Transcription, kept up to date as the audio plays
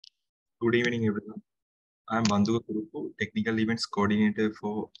Good evening, everyone. I'm Bandhu Kurupu, Technical Events Coordinator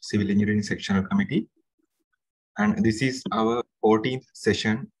for Civil Engineering Sectional Committee. And this is our 14th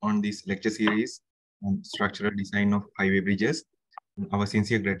session on this lecture series on structural design of highway bridges. Our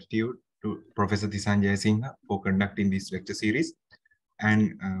sincere gratitude to Professor Disan Jayasinghe for conducting this lecture series.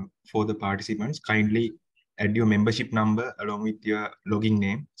 And for the participants, kindly add your membership number along with your login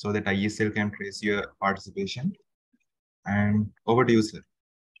name so that ISL can trace your participation. And over to you, sir.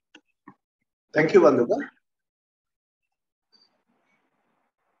 Thank you, Bandhuka.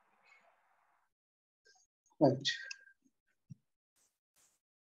 Right.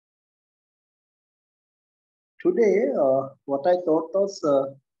 Today, what I thought was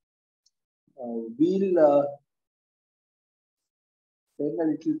we'll spend a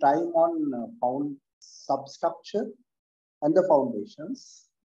little time on substructure and the foundations.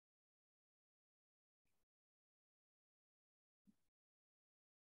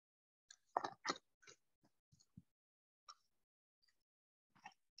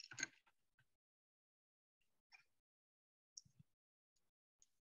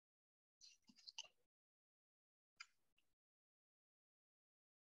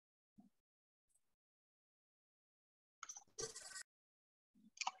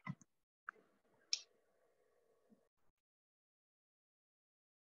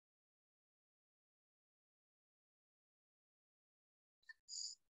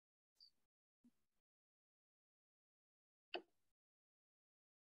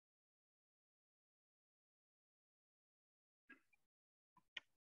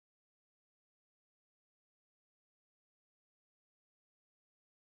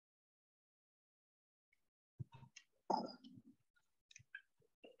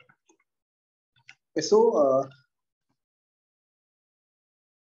 So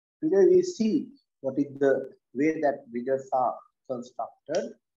today we see what is the way that bridges are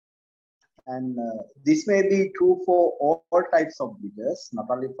constructed. And this may be true for all types of bridges, not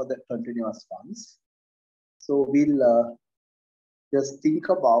only for the continuous ones. So we'll just think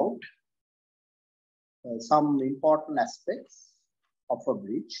about some important aspects of a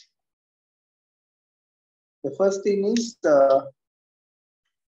bridge. The first thing is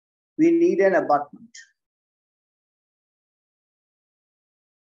we need an abutment.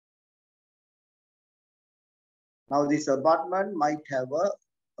 Now this abutment might have a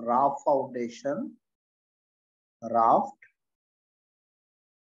raft foundation, raft,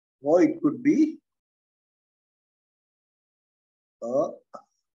 or it could be a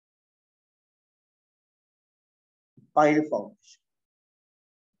pile foundation.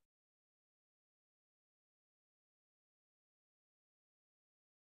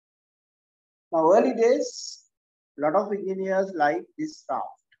 Now early days, a lot of engineers like this raft.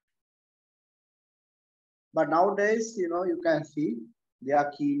 But nowadays, you can see they are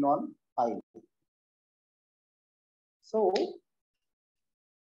keen on piling. So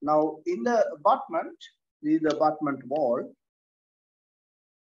now in the abutment, this is the abutment wall.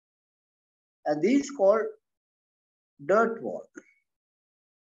 And this is called dirt wall.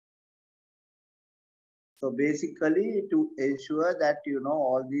 So basically to ensure that,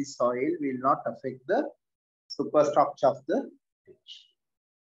 all this soil will not affect the superstructure of the bridge.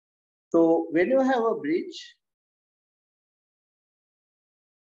 So when you have a bridge,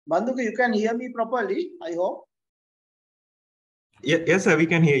 Bandhuka, you can hear me properly, I hope. Yes, sir, we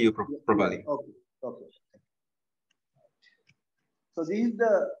can hear you properly. Okay. So this is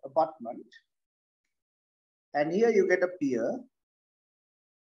the abutment. And here you get a pier.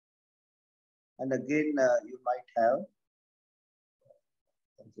 And again, you might have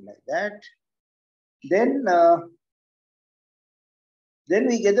something like that. Then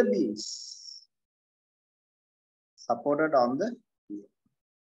we get the beams supported on the pier.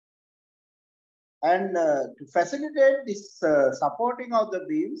 And to facilitate this supporting of the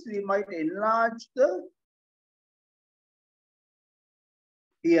beams, we might enlarge the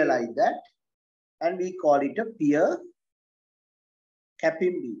pier like that. And we call it a pier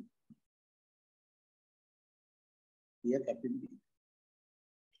capping beam. Pier capping beam.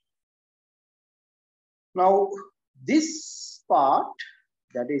 Now, this part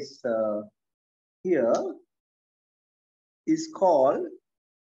that is here is called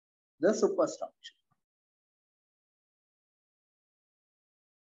the superstructure.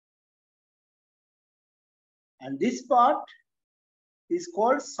 And this part is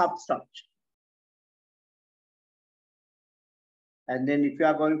called substructure. And then if you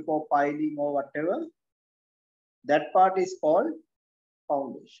are going for piling or whatever, that part is called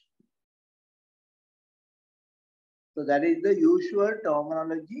foundation. So that is the usual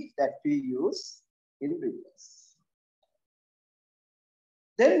terminology that we use in bridges.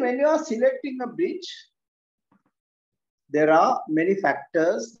 Then when you are selecting a bridge, there are many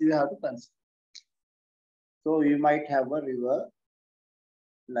factors you have to consider. So you might have a river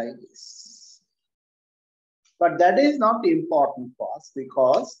like this. But that is not important for us,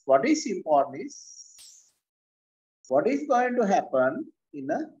 because what is important is what is going to happen in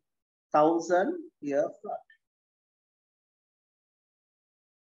a 1,000-year flood.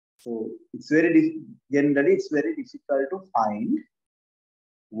 So generally it's very difficult to find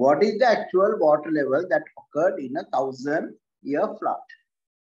what is the actual water level that occurred in a 1,000-year flood.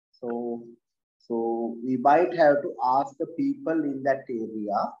 So we might have to ask the people in that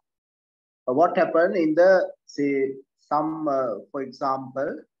area what happened in the, say, for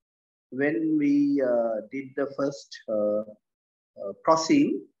example, when we did the first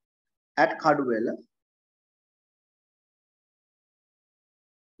crossing at Kaduvela,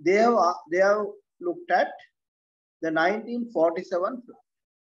 they have looked at the 1947 flood,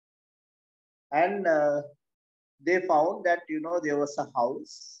 and they found that there was a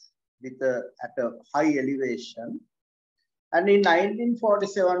house at a high elevation, and in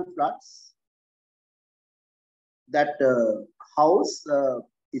 1947 floods, that house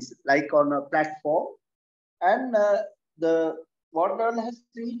is like on a platform, and the water level has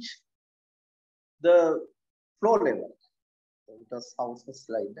reached the floor level. So it was houses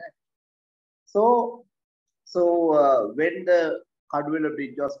like that. So when the Kaduvela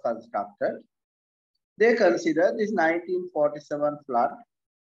Bridge was constructed, they considered this 1947 flood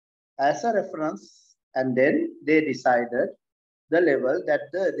as a reference, and then they decided the level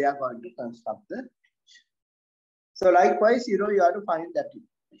that they are going to construct the bridge. So likewise, you have to find that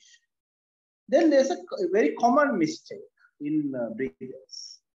information. Then there's a very common mistake in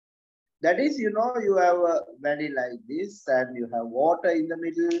bridges. That is, you have a valley like this, and you have water in the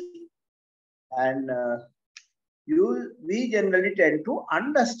middle, and we generally tend to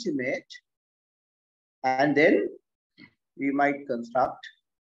underestimate, and then we might construct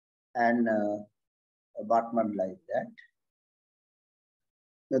an abutment like that,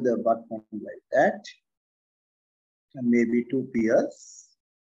 another abutment like that, and maybe 2 piers.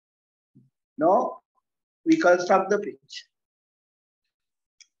 Now we construct the bridge.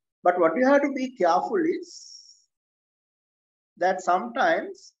 But what you have to be careful is that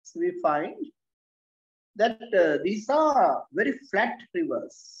sometimes we find that these are very flat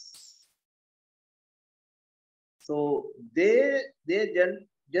rivers. So they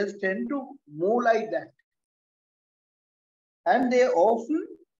just tend to move like that. And they often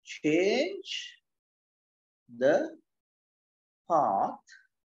change the path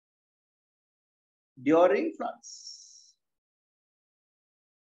during floods.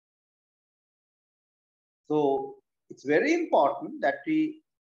 So it's very important that we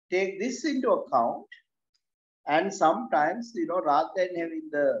take this into account, and sometimes, rather than having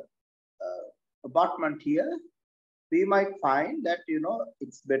the abutment here, we might find that,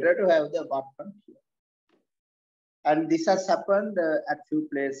 it's better to have the abutment here. And this has happened at few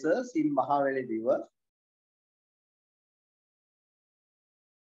places in Mahaveli River.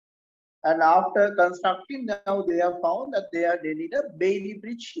 And after constructing, now they have found that they need a Bailey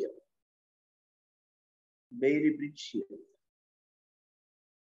Bridge here. Bailey Bridge here.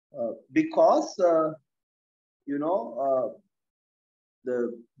 Because,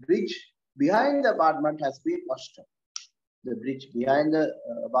 the bridge behind the abutment has been washed away. The bridge behind the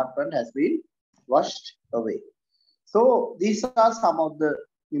abutment has been washed away. So these are some of the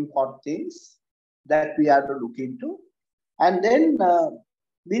important things that we have to look into. And then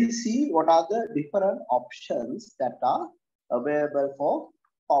we'll see what are the different options that are available for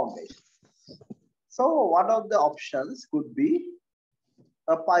foundation. So one of the options could be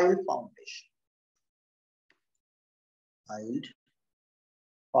a piled foundation. Piled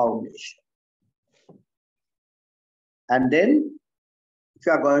foundation. And then if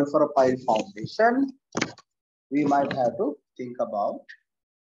you are going for a piled foundation, we might have to think about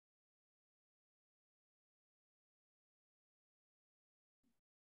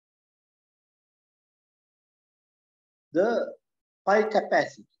the pile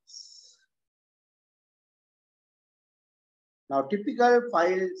capacities. Now, typical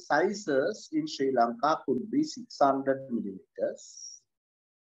pile sizes in Sri Lanka could be 600 millimeters,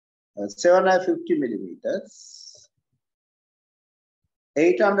 750 millimeters,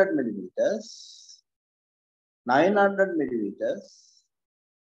 800 millimeters, 900 millimeters,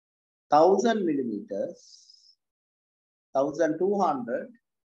 1000 millimeters, 1200,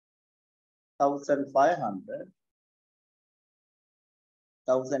 1500,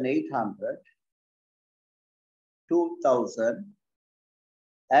 1800, 2000,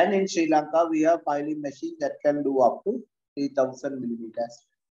 and in Sri Lanka we have piling machines that can do up to 3,000 millimeters.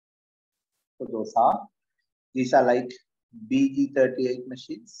 So these are like BG38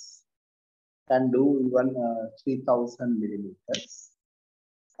 machines, can do even 3,000 millimeters.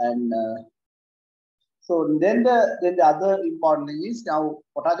 And so then the other important thing is now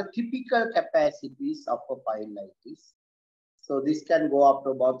what are the typical capacities of a pile like this? So this can go up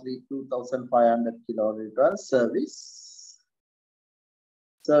to about 2,500 kilonewton service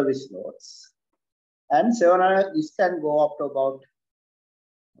loads, and 700. This can go up to about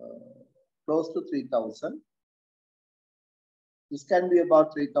close to 3,000. This can be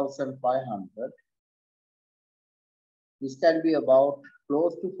about 3,500. This can be about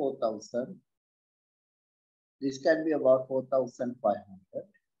close to 4,000. This can be about 4,500.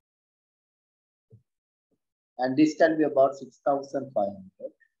 And this can be about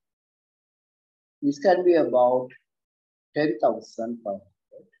 6,500. This can be about 10,500.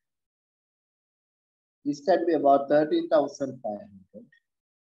 This can be about 13,500.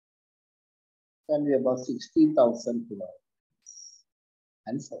 Can be about 16,000 kilograms,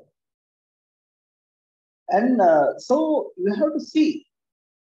 and so on. And so you have to see.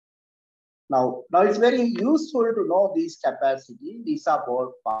 Now it's very useful to know these capacity. These are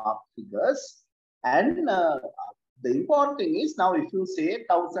ballpark figures. And the important thing is now if you say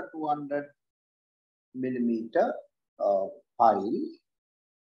 1,200 millimeter pile,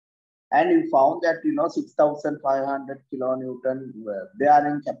 and you found that 6,500 kilonewton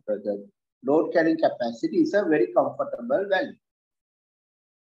bearing capacity, load carrying capacity is a very comfortable value.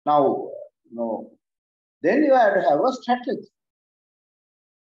 Now, then you have to have a strategy.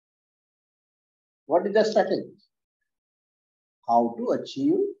 What is the strategy? How to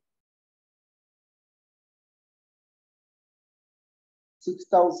achieve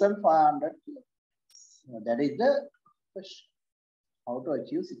 6,500 kilometers? That is the question. How to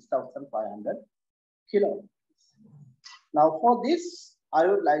achieve 6,500 kilometers? Now, for this, I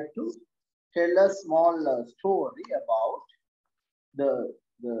would like to tell a small story about the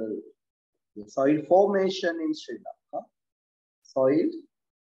soil formation in Sri Lanka. Soil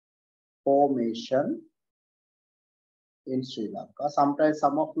formation in Sri Lanka. Sometimes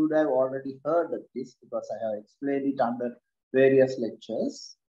some of you have already heard of this because I have explained it under various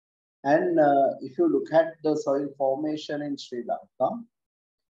lectures. And if you look at the soil formation in Sri Lanka,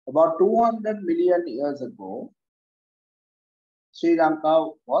 about 200 million years ago, Sri Lanka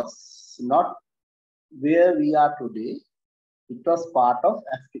was not where we are today. It was part of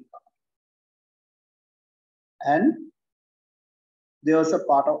Africa. And there was a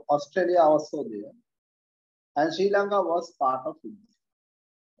part of Australia also there. And Sri Lanka was part of India.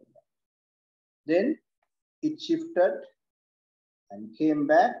 Then it shifted and came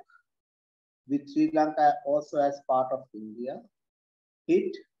back with Sri Lanka also as part of India.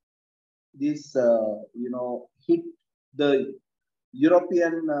 Hit this, hit the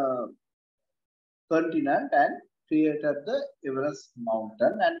European continent and created the Everest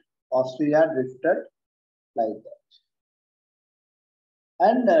mountain, and Australia drifted like that.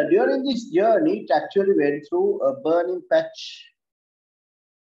 And during this journey, it actually went through a burning patch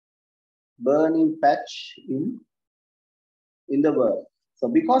in the world. So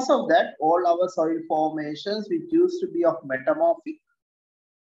because of that, all our soil formations, which used to be of metamorphic,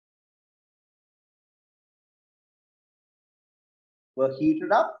 were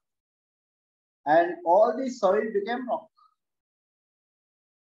heated up, and all the soil became rock.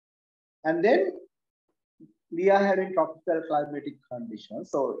 And then we are having tropical climatic conditions.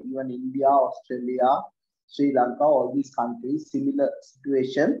 So even India, Australia, Sri Lanka, all these countries, similar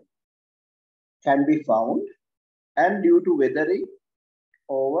situation can be found. And due to weathering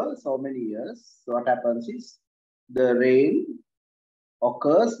over so many years, what happens is the rain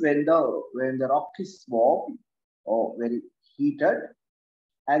occurs when the rock is warm or very heated,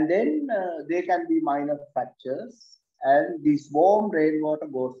 and then there can be minor fractures, and this warm rainwater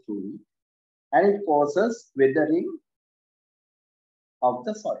goes through it, and it causes weathering of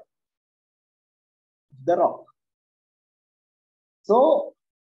the soil, the rock. So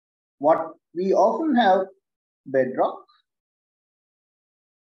what we often have bedrock,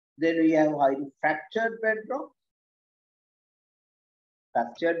 then we have highly fractured bedrock,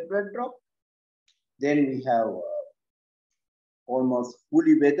 then we have almost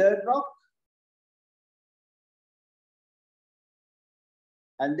fully weathered rock,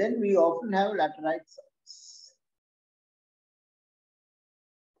 and then we often have laterite soils.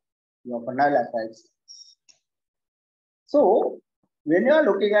 So when you are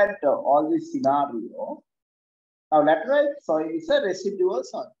looking at all this scenario, now laterite soil is a residual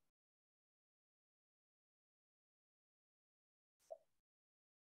soil.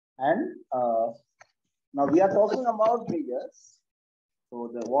 And Now we are talking about bridges.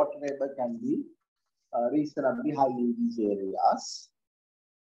 So the water table can be reasonably high in these areas.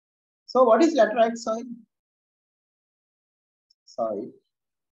 So what is laterite soil? Soil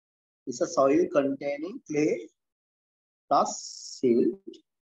is a soil containing clay plus silt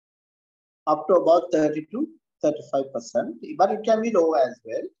up to about 30 to 35%, but it can be low as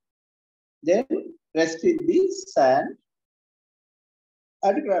well. Then rest will be sand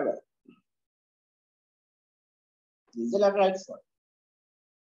and gravel. This is a laterite soil.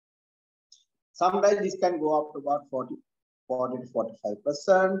 Sometimes this can go up to about 40 to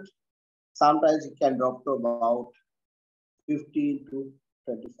 45%. Sometimes it can drop to about 15 to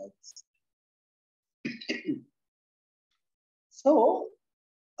 25%. So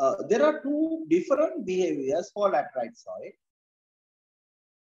there are two different behaviors for laterite soil.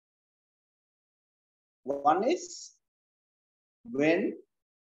 One is when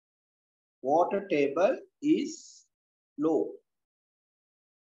water table is low.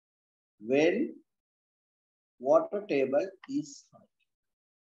 When water table is high.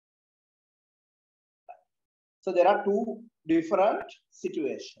 So there are two different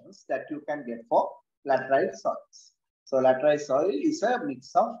situations that you can get for laterite soils. So laterite soil is a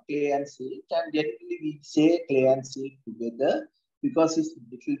mix of clay and silt, and generally we say clay and silt together because it's a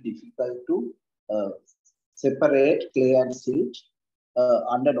little difficult to separate clay and silt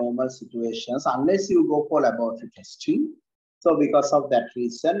under normal situations unless you go for laboratory testing. So because of that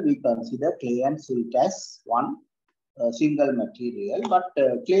reason, we consider clay and silt as one single material, but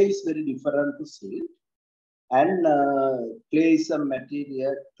clay is very different to silt. And clay is a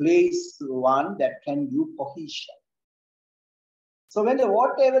material, clay is one that can give cohesion. So when the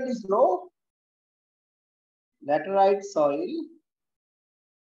water table is low, laterite soil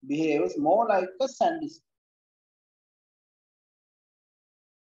behaves more like a sandy soil.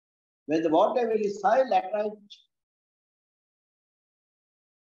 When the water table is high, laterite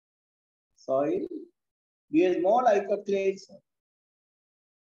soil behaves more like a clay soil.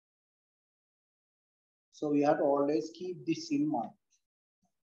 So we have to always keep this in mind.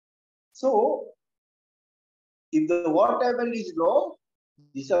 So if the water table is low,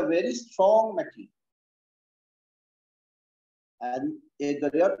 this is a very strong material. And if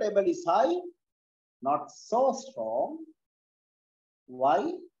the water table is high, not so strong.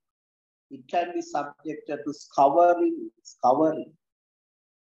 Why? It can be subjected to scouring.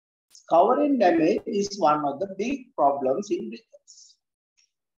 Scouring damage is one of the big problems in bridges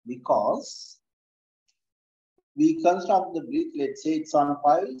because we construct the bridge, let's say it's on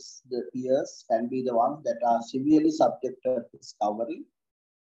piles, the piers can be the ones that are severely subjected to scouring,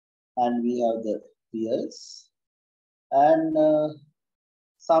 and we have the piers, and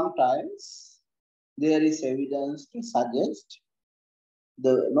sometimes there is evidence to suggest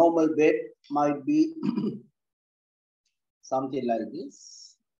the normal bed might be something like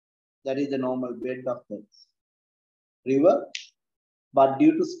this. That is the normal bed of the river. But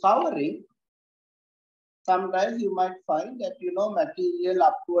due to scouring, sometimes you might find that, material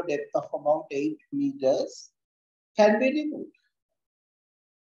up to a depth of about 8 meters can be removed,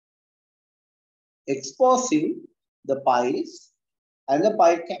 exposing the piles and the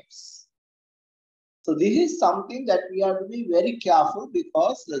pile caps. So this is something that we have to be very careful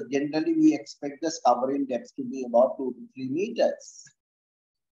because generally we expect the scouring depth to be about 2 to 3 meters.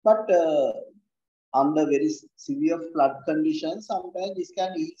 But under very severe flood conditions, sometimes this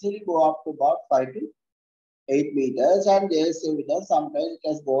can easily go up to about 5 to 8 meters, and there is evidence sometimes it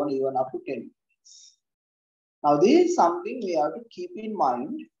has gone even up to 10 meters. Now, this is something we have to keep in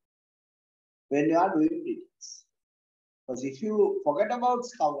mind when you are doing bridges. Because if you forget about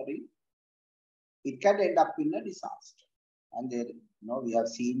scouring, it can end up in a disaster. And there, we have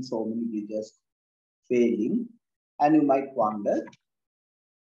seen so many bridges failing, and you might wonder,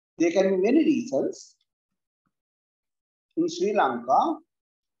 there can be many reasons. In Sri Lanka,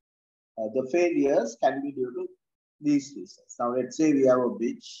 the failures can be due to these reasons. Now, let's say we have a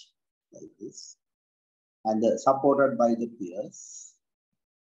bridge like this, and supported by the piers.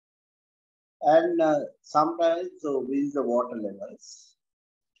 And sometimes with the water levels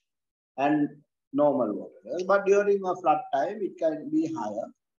and normal water levels, but during a flood time, it can be higher.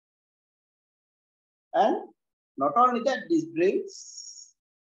 And not only that, this brings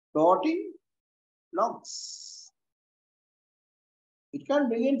floating logs. It can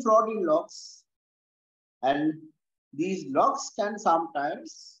bring in floating logs, and these logs can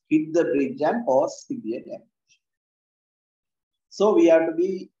sometimes hit the bridge and cause severe damage. So we have to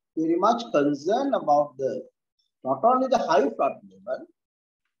be very much concerned about not only the high flood level.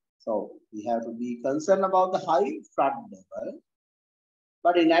 So we have to be concerned about the high flood level.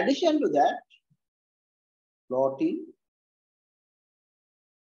 But in addition to that, floating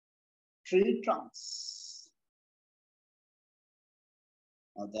tree trunks.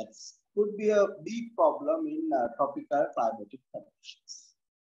 Now that could be a big problem in tropical climatic conditions.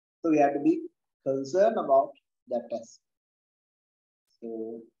 So we have to be concerned about that as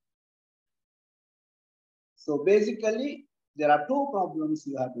well. So basically, there are two problems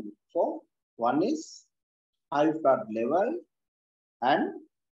you have to look for. One is high flood level and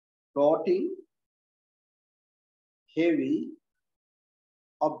floating heavy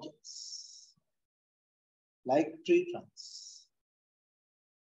objects like tree trunks.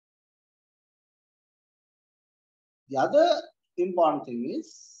 The other important thing is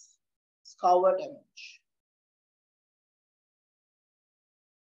scour damage.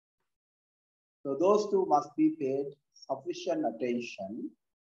 So those two must be paid sufficient attention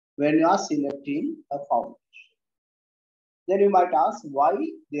when you are selecting a foundation. Then you might ask why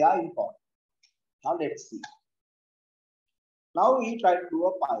they are important. Now let's see. Now we try to do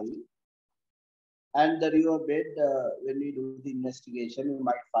a pile, and the river bed, when we do the investigation, you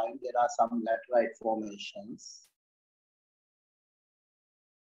might find there are some laterite formations.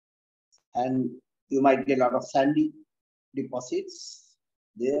 And you might get a lot of sandy deposits.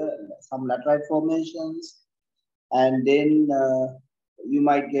 There are some laterite formations. And then you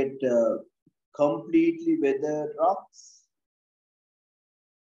might get completely weathered rocks.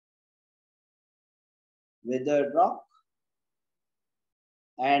 Weathered rock.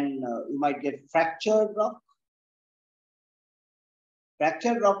 And you might get fractured rock.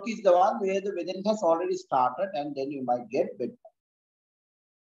 Fractured rock is the one where the weathering has already started, and then you might get bedrock.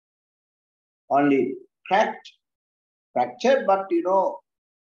 Only cracked, fractured, but you know,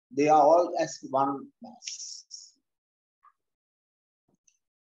 they are all as one mass.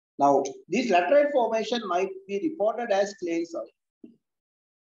 Now, this laterite formation might be reported as clay soil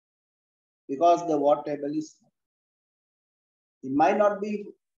because the water table is high. It might not be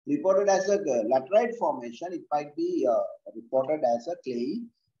reported as a laterite formation, it might be reported as a clay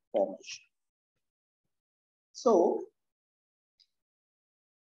formation. So,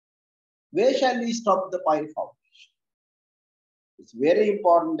 where shall we stop the pile formation? It's very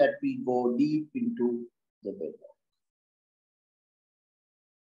important that we go deep into the bedrock.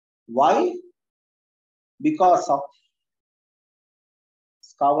 Why? Because of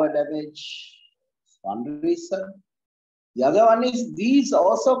scour damage, one reason. The other one is these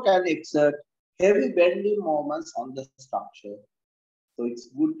also can exert heavy bending moments on the structure. So it's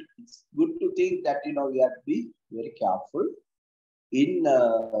good to think that, you know, we have to be very careful in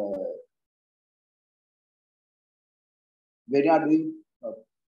when you are doing a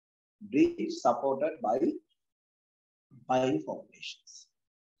bridge supported by pile formations.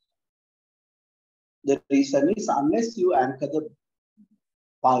 The reason is unless you anchor the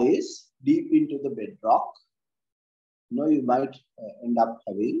piles deep into the bedrock, you know, you might end up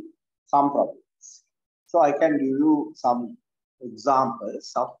having some problems. So I can give you some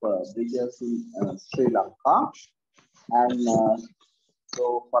examples of bridges in Sri Lanka. And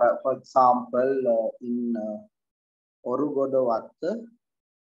so for example, in Orugodawatta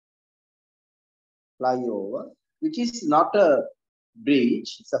flyover, which is not a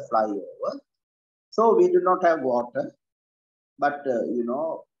bridge, it's a flyover. So we do not have water, but you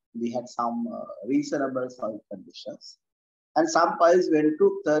know, we had some reasonable soil conditions. And some piles went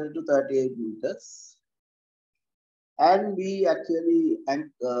to 30 to 38 meters. And we actually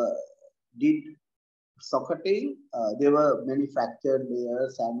did socketing. There were many fractured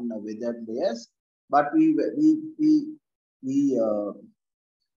layers and weathered layers, but we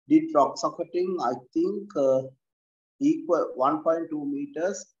did rock socketing, I think equal 1.2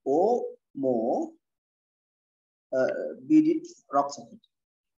 meters or more. We did rock socketing.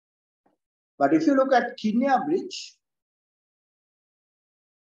 But if you look at Kenya Bridge,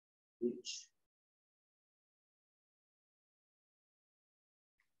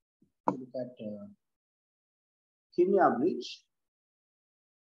 look at Kenya Bridge,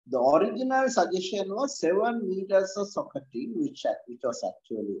 the original suggestion was 7 meters of socketing, which was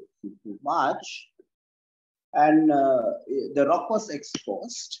actually too much. And the rock was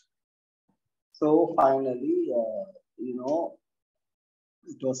exposed. So finally, you know,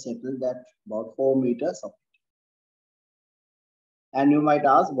 it was settled that about 4 meters of it. And you might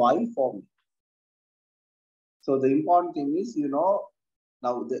ask, why 4 meters? So the important thing is, you know,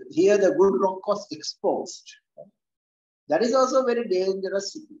 now here the good rock was exposed. That is also a very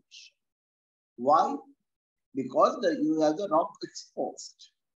dangerous situation. Why? Because you have the rock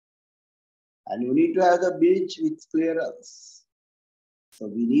exposed. And you need to have the bridge with clearance. So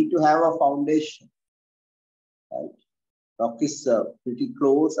we need to have a foundation, right? rock is pretty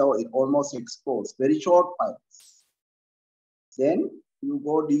close or almost exposed, very short piles. Then you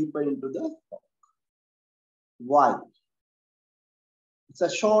go deeper into the rock. Why? It's a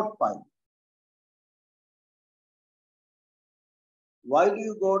short pile. Why do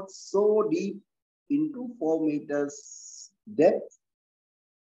you go so deep into 4 meters depth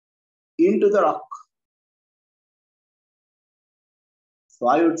into the rock? So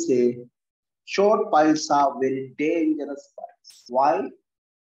I would say short piles are very dangerous piles. Why?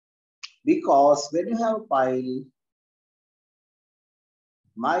 Because when you have a pile,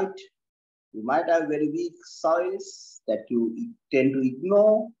 you might have very weak soils that you tend to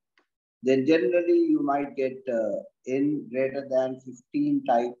ignore. Then generally you might get N greater than 15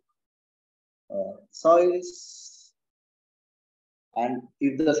 type soils. And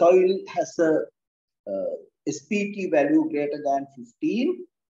if the soil has a SPT value greater than 15,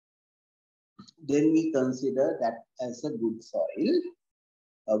 then we consider that as a good soil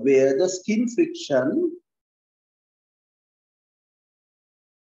where the skin friction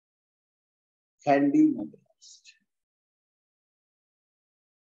can be mobilized.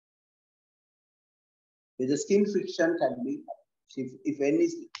 Where the skin friction can be, if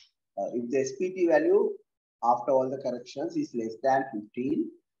the SPT value after all the corrections is less than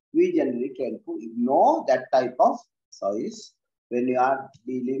 15, we generally tend to ignore that type of soils when you are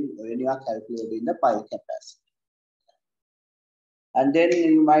calculating the pile capacity. And then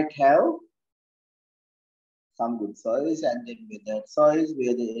you might have some good soils and then weathered soils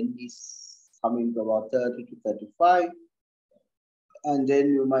where the N is coming to about 30 to 35. And then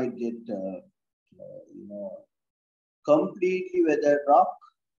you might get, completely weathered rock,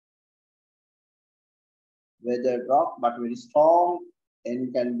 but very strong.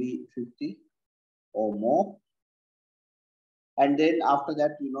 N can be 50 or more. And then after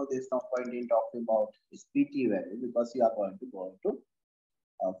that, there's no point in talking about SPT value because you are going to go into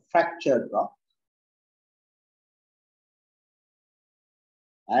fractured rock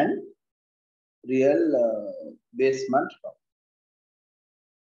and real basement rock.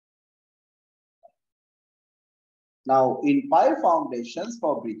 Now, in pile foundations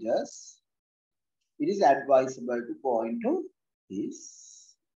for bridges, it is advisable to go into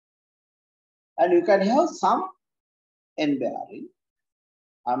this. And you can have some end bearing.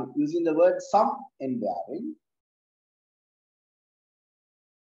 I'm using the word some end bearing.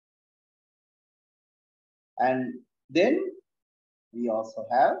 And then we also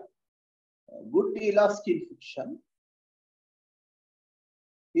have a good deal of skin friction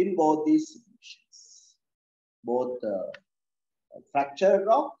in both these solutions. Both fractured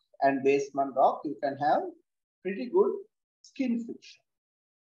rock and basement rock, you can have pretty good skin friction.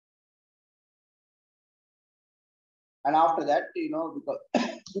 And after that, because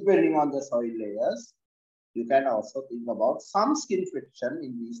depending on the soil layers, you can also think about some skin friction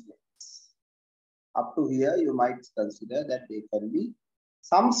in these layers. Up to here, you might consider that there can be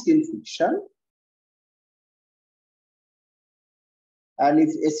some skin friction. And if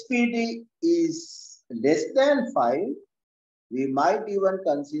SPD is less than 5, we might even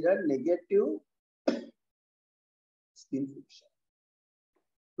consider negative skin friction.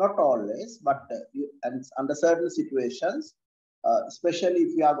 Not always, but and under certain situations, especially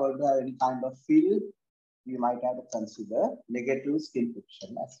if you are going to have any kind of fill, we might have to consider negative skin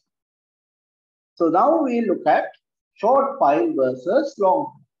friction as well. So now we look at short pile versus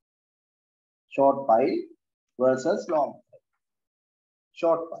long pile. Short pile versus long pile.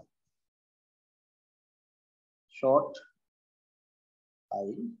 Short pile. Short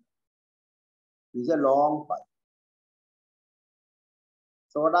pile is a long pile.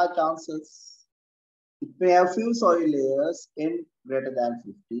 So what are chances? It may have few soil layers N greater than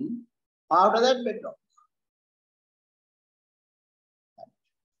 15. After that, bedrock.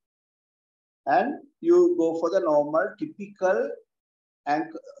 And you go for the normal, typical and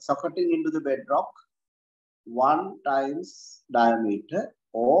socketing into the bedrock 1 times diameter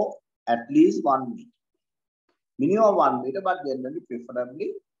or at least 1 meter. Minimum 1 meter, but generally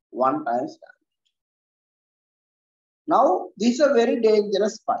preferably 1 times diameter. Now, this is a very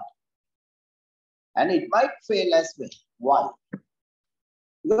dangerous pile. And it might fail as well. Why?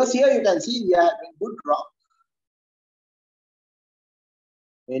 Because here you can see we are having good rock.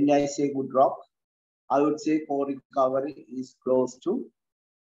 When I say good rock, I would say core recovery is close to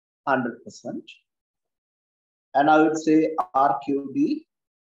 100%. And I would say RQD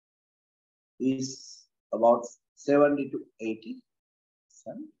is about 70 to 80%.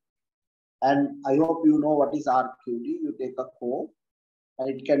 And I hope you know what is RQD. You take a core and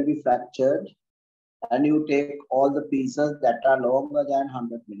it can be fractured. And you take all the pieces that are longer than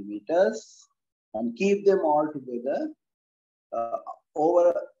 100 millimeters and keep them all together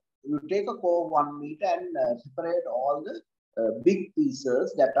over, you take a core 1 meter and separate all the big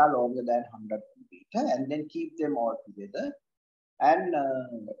pieces that are longer than 100 meter and then keep them all together. And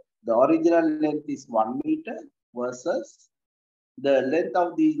the original length is 1 meter versus the length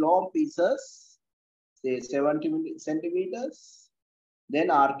of these long pieces, say 70 centimeters, then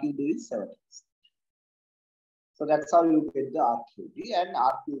RQD is 70. So that's how you get the RQD, and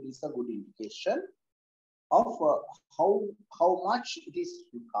RQD is a good indication of how much it is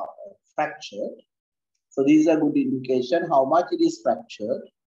fractured. So this is a good indication how much it is fractured.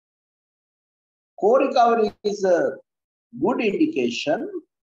 Core recovery is a good indication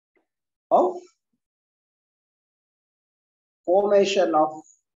of formation of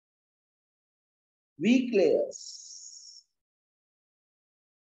weak layers.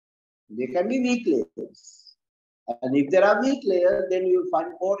 They can be weak layers. And if there are weak layers, then you will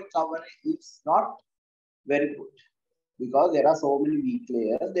find core recovery is not very good, because there are so many weak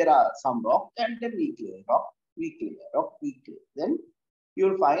layers. There are some rock and then weak layer, rock, weak layer, rock, weak layer. Then you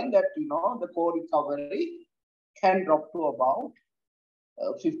will find that, you know, the core recovery can drop to about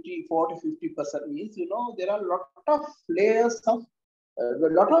 40–50% means, you know, there are a lot of layers of, a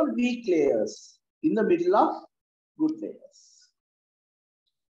lot of weak layers in the middle of good layers.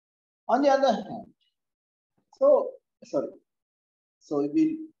 On the other hand, so we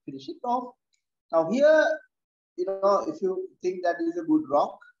will finish it off. Now here, you know, if you think that is a good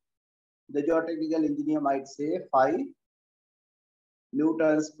rock, the geotechnical engineer might say 5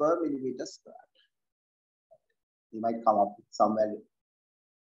 newtons per millimeter squared. He might come up with some value.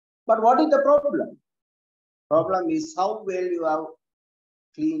 But what is the problem? Problem is how well you have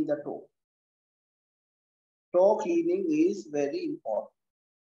cleaned the toe. Toe cleaning is very important.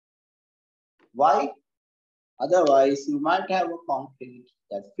 Why? Otherwise, you might have a concrete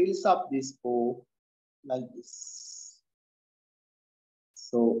that fills up this pore like this.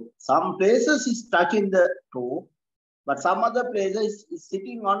 So some places is touching the toe, but some other places is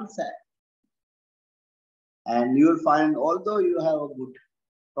sitting on sand. And you will find, although you have a good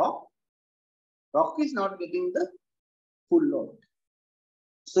rock is not getting the full load.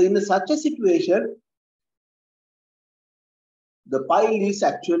 So in such a situation, the pile is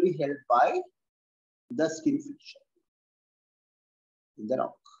actually held by the skin friction in the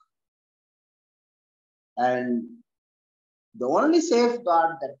rock. And the only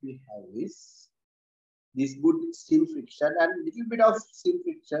safeguard that we have is this good skin friction and little bit of skin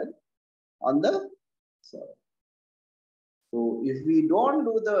friction on the soil. So if we don't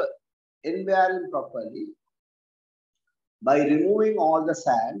do the end bearing properly, by removing all the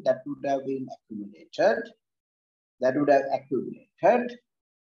sand that would have been accumulated, due to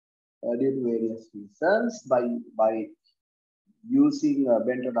various reasons, by using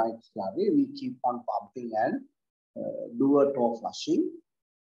bentonite slurry, we keep on pumping and do a toe flushing.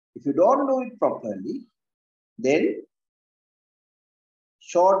 If you don't do it properly, then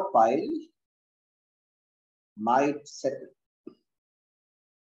short pile might settle.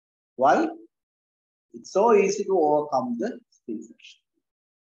 Why? It's so easy to overcome the skin friction.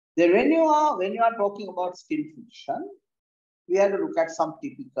 Then when you are talking about skin friction, we have to look at some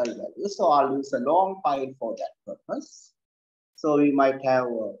typical values. So I'll use a long pile for that purpose. So we might have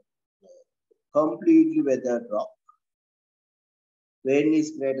a completely weathered rock. When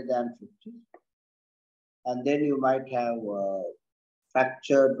is greater than 50. And then you might have a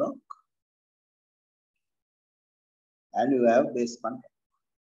fractured rock. And you have basement rock.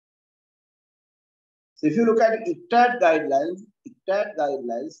 So if you look at ICTAD guidelines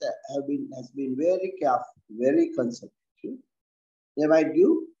has been very careful, very conservative. They might give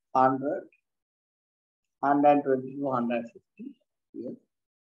 100, 120 to 150 here.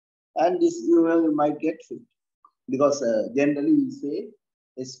 And this you might get 50. Because generally we say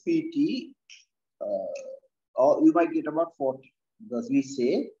SPT, or you might get about 40. Because we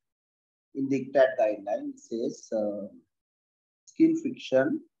say in the ICTAD guideline, it says skin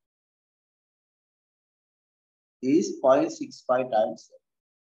friction is 0.65 times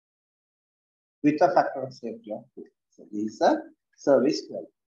with a factor of safety of 2. So this is a service value.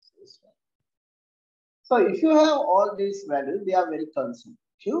 So if you have all these values, they are very conservative,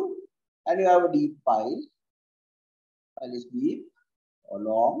 and you have a deep pile is deep or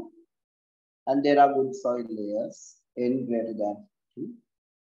long, and there are good soil layers n greater than 50,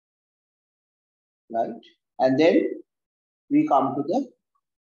 right? And then we come to the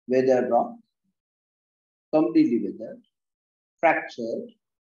weathered rock, completely weathered, fractured,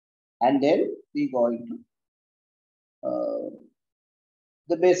 and then we go into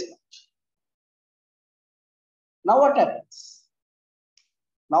the basement. Now what happens?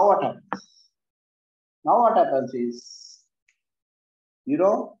 Now what happens is You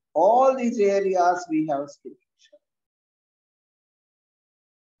know, all these areas we have skin friction.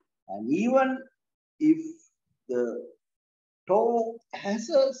 And even if the toe has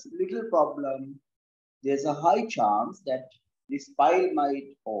a little problem, there's a high chance that this pile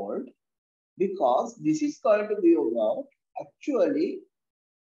might hold, because this is going to be about actually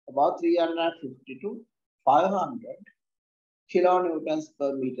about 350 to 500 kilonewtons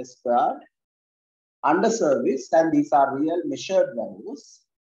per meter squared under service, and these are real measured values,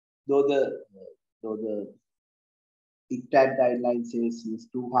 though the ICTAD guideline says is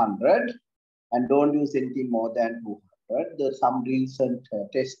 200, and don't use anything more than 200. There's some recent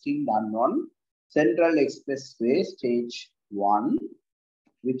testing done on Central Expressway Stage 1,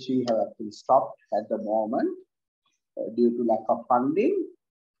 which we have actually stopped at the moment due to lack of funding.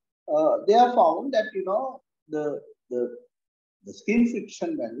 They have found that, you know, the skin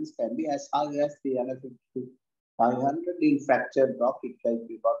friction values can be as high as 350 to 500. In fractured rock, it can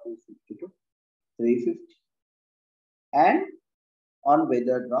be about 250 to 350. And on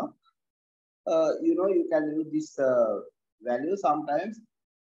weathered rock, you know, you can use this value sometimes.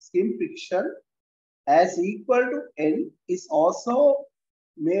 Skin friction as equal to N is also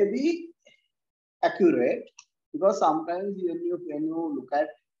maybe accurate, because sometimes when you look at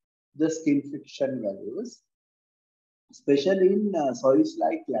the skin friction values, especially in soils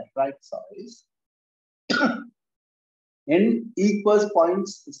like laterite soils, N equals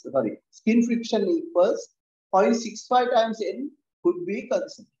skin friction equals 0.65 times N could be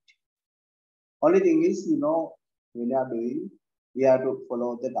considered. Only thing is, you know, when you are doing, we have to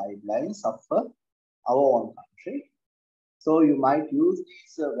follow the guidelines of our own country. So you might use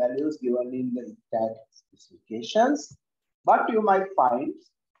these values given in the ICTAD specifications, but you might find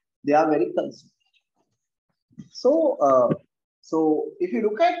they are very conservative. So, so if you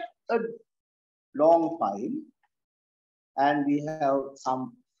look at a long pile, and we have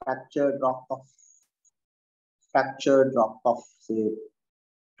some fractured rock of say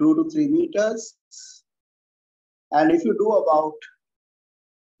 2 to 3 meters, and if you do about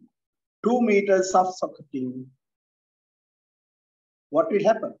 2 meters of socketing, what will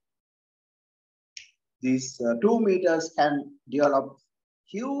happen? These 2 meters can develop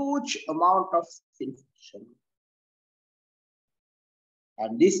huge amount of skin friction,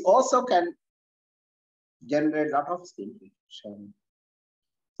 and this also can generate a lot of skin friction.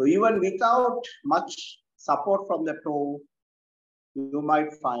 So even without much support from the toe, you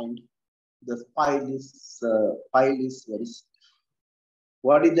might find the pile is very stiff.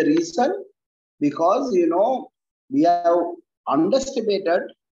 What is the reason? Because, you know, we have underestimated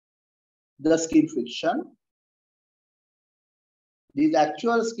the skin friction, this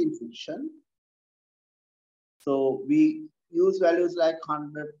actual skin friction. So we use values like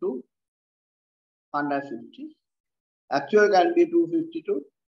 100 to 150. Actual can be 250 to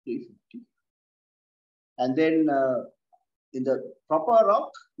 350. And then in the proper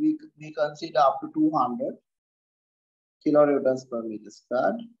rock, we consider up to 200 kilonewtons per meter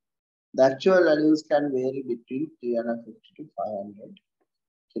squared. The actual values can vary between 350 to 500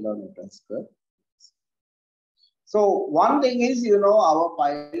 kilonewtons squared. So one thing is, you know, our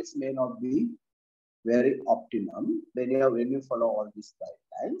piles may not be very optimum when you follow all these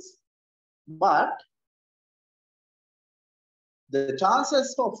guidelines, but the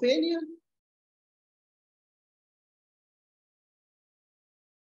chances for failure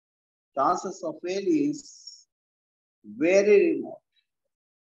is very remote,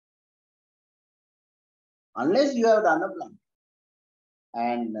 unless you have done a plan.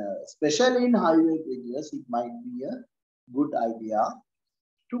 And especially in highway bridges, it might be a good idea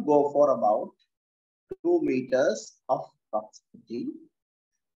to go for about 2 meters of proximity.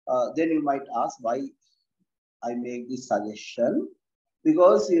 Then you might ask why I make this suggestion,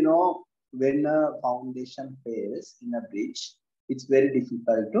 because, you know, when a foundation fails in a bridge, it's very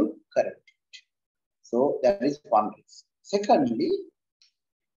difficult to correct it. So that is one reason. Secondly,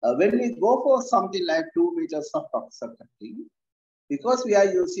 when we go for something like 2 meters of proximity, because we are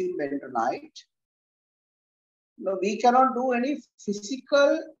using bentonite, no, we cannot do any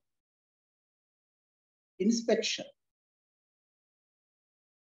physical inspection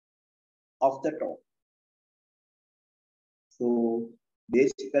of the toe. So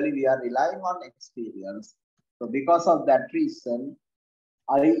basically, we are relying on experience. So because of that reason,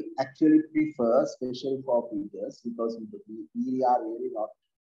 I actually prefer, especially for bridges, because we are really not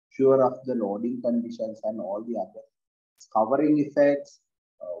sure of the loading conditions and all the other covering effects,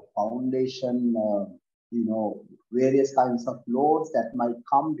 foundation, you know, various kinds of loads that might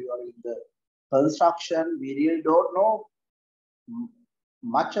come during the construction. We really don't know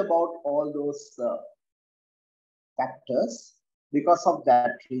much about all those factors. because of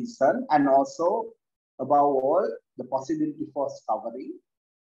that reason, and also above all, the possibility for discovery,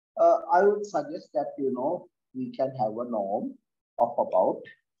 I would suggest that, we can have a norm of about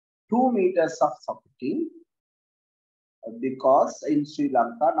 2 meters of socketing, because in Sri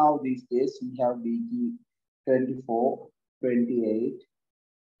Lanka now these days we have BG 24, 28,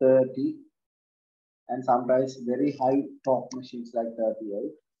 30, and sometimes very high torque machines like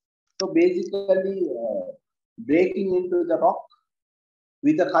 38. So basically, breaking into the rock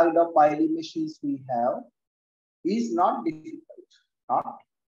with the kind of piling machines we have is not difficult, not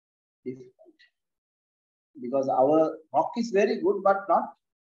difficult, because our rock is very good, but not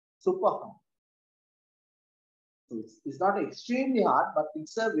super hard. So it's not extremely hard, but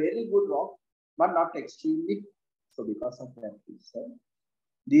it's a very good rock, but not extremely. So because of that reason,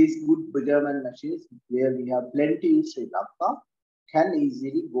 these good German machines, where we have plenty in Sri Lanka, can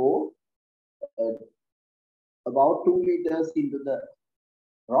easily go about 2 meters into the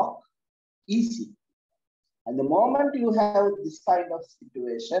rock, easy. And the moment you have this kind of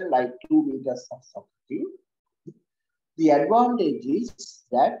situation, like 2 meters of socketing, the advantage is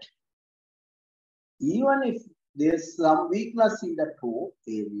that even if there's some weakness in the toe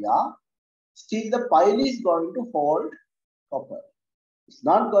area, still the pile is going to hold properly. It's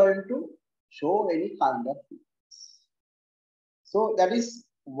not going to show any kind of weakness. So that is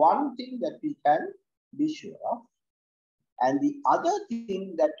one thing that we can be sure of. And the other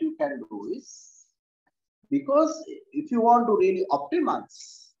thing that you can do is, because if you want to really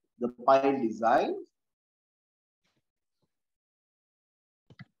optimize the pile design,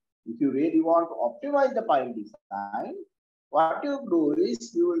 if you really want to optimize the pile design, what you do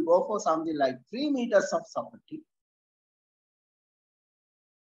is you will go for something like 3 meters of socketing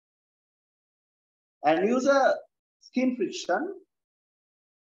and use a skin friction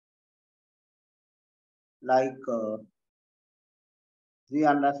like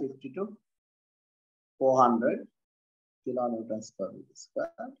 350 to 400 kilonewtons per meter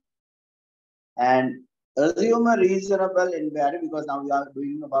square, and assume a reasonable end bearing, because now we are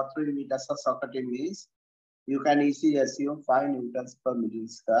doing about 3 meters of socketing means you can easily assume 5 newtons per meter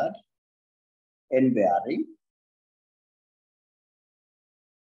square end bearing.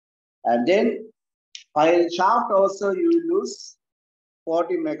 And then pile shaft also you use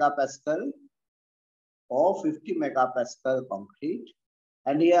 40 megapascal or 50 megapascal concrete.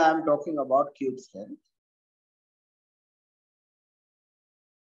 And here I am talking about cube strength.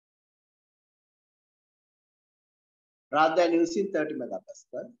 Rather than using 30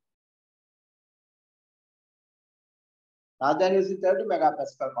 megapascal. Rather than using 30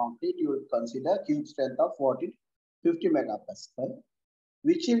 megapascal concrete, you would consider cube strength of 40, 50 megapascal,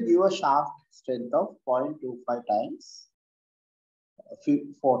 which will give a shaft strength of 0.25 times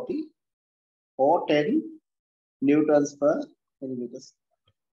 40 or 10 newtons per millimeter square.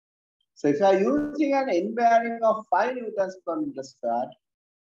 So if you are using an end bearing of 5 newtons per meter square,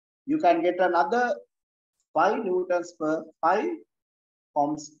 you can get another 5 newtons per 5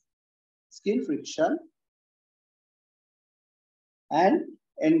 from skin friction and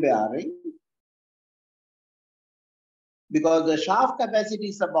end bearing, because the shaft capacity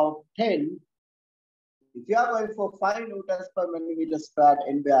is about 10. If you are going for 5 newtons per millimeter square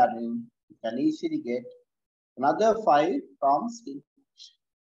end bearing, you can easily get another 5 from skin friction.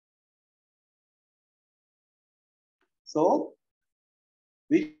 So,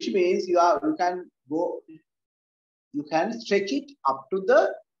 which means you can stretch it up to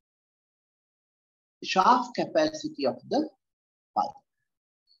the shaft capacity of the pile.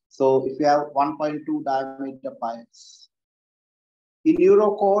 So if you have 1.2 diameter piles, in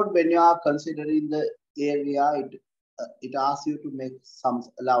Eurocode, when you are considering the area, it asks you to make some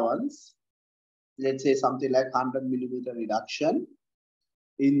allowance. Let's say something like 100 millimeter reduction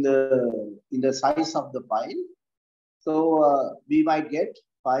in the size of the pile. So we might get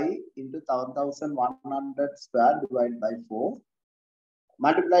 5 into 1100 square divided by 4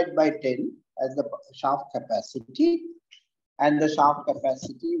 multiplied by 10 as the shaft capacity, and the shaft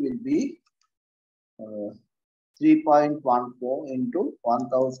capacity will be 3.14 into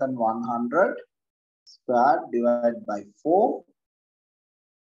 1100 square divided by 4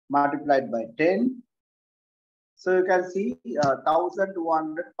 multiplied by 10. So you can see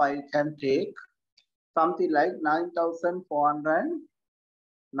 1200 pile can take something like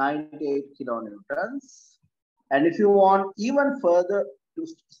 9498 kilonewtons. And if you want even further to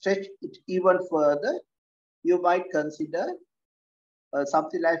stretch it even further, you might consider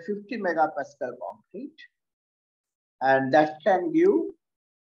something like 50 megapascal concrete, and that can give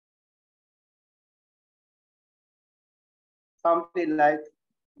something like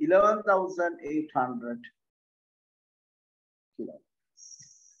 11,800 kilometers.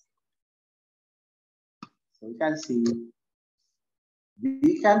 So you can see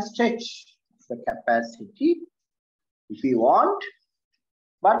we can stretch the capacity if you want,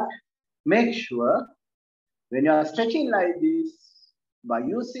 but make sure when you are stretching like this by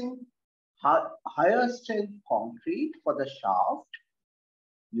using higher strength concrete for the shaft,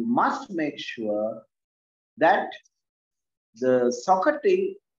 you must make sure that the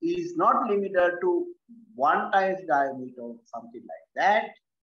socketing is not limited to 1 times diameter or something like that.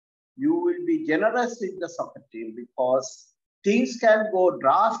 You will be generous with the socketing because things can go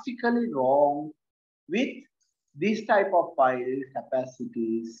drastically wrong with this type of pile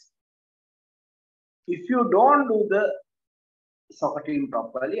capacities if you don't do the socketing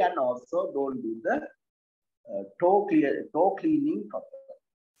properly and also don't do the toe cleaning properly.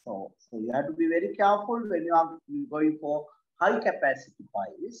 So you have to be very careful when you are going for high capacity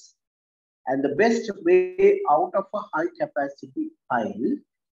piles. And the best way out of a high capacity pile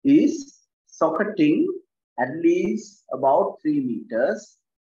is socketing at least about 3 meters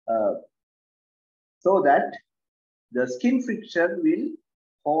so that the skin friction will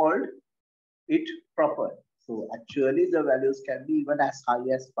hold it proper. So actually the values can be even as high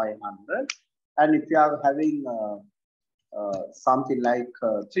as 500. And if you are having something like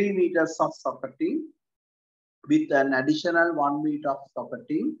 3 meters of socketing with an additional 1 meter of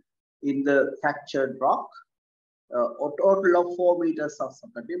socketing in the fractured rock, a total of 4 meters of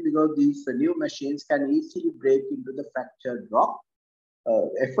socketing, because these new machines can easily break into the fractured rock.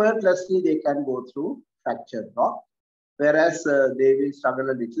 Effortlessly they can go through fractured rock, whereas they will struggle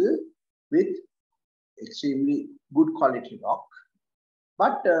a little with extremely good quality rock.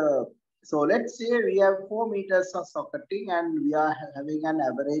 But so let's say we have 4 meters of socketing and we are having an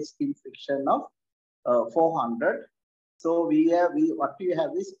average skin friction of 400. So what we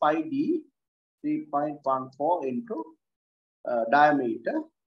have is pi d 3.14 into diameter.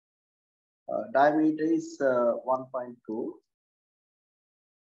 Diameter is 1.2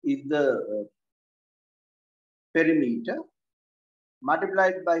 is the perimeter,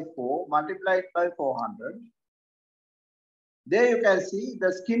 multiplied by 4, multiplied by 400. There you can see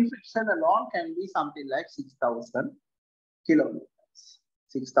the skin friction alone can be something like 6,000 kilometers.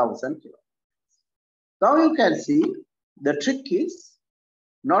 6,000 kilometers. Now you can see the trick is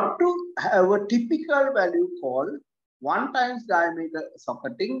not to have a typical value called 1 times diameter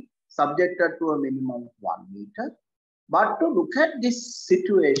socketing subjected to a minimum of 1 meter, but to look at this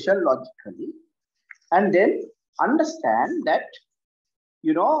situation logically and then understand that,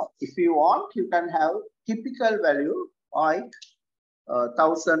 you know, if you want, you can have typical value like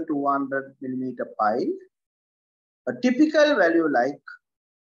 1,200 millimeter pile, a typical value like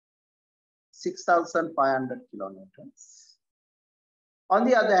 6,500 kilonewtons. On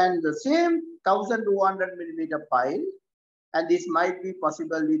the other hand, the same 1,200 millimeter pile, and this might be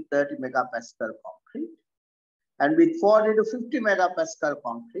possible with 30 megapascal concrete, and with 40 to 50 megapascal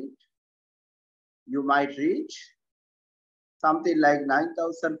concrete, you might reach something like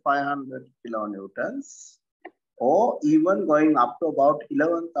 9,500 kilonewtons, or even going up to about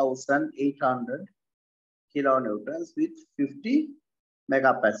 11,800 kilonewtons with 50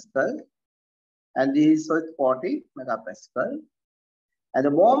 megapascal, and this is with 40 megapascal. And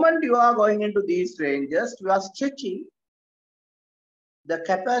the moment you are going into these ranges, you are stretching the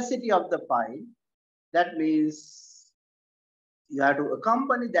capacity of the pile. That means you have to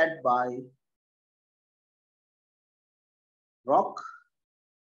accompany that by rock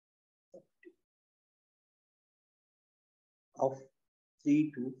of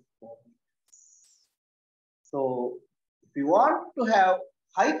 3 to 4 meters. So if you want to have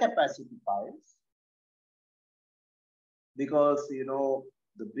high capacity piles, because you know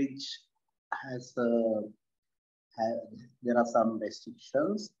the bridge has there are some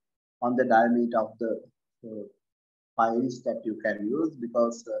restrictions on the diameter of the piles that you can use,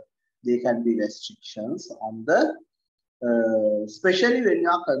 because there can be restrictions on the especially when you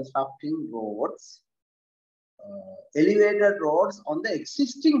are constructing roads, elevated roads on the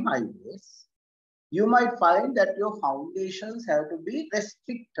existing highways, you might find that your foundations have to be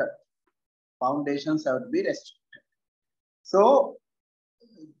restricted. Foundations have to be restricted. So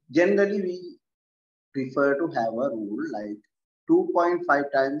generally we prefer to have a rule like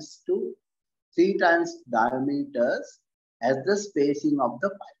 2.5 times to 3 times diameters as the spacing of the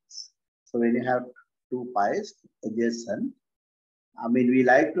piles. So when you have 2 piles adjacent, I mean, we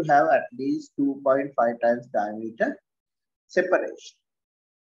like to have at least 2.5 times diameter separation.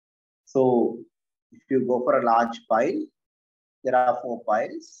 So if you go for a large pile, there are 4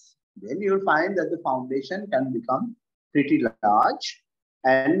 piles, then you will find that the foundation can become pretty large.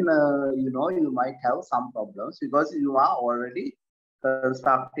 And you might have some problems because you are already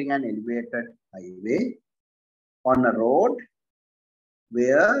constructing an elevated highway on a road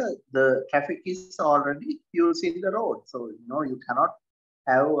where the traffic is already using the road. So, you cannot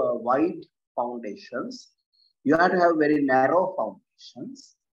have wide foundations. You have to have very narrow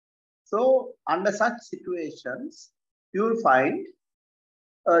foundations. So, under such situations, you will find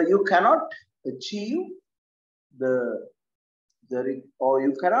you cannot achieve or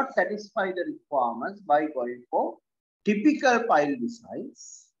you cannot satisfy the requirements by going for typical pile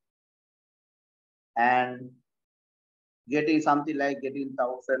designs and getting something like getting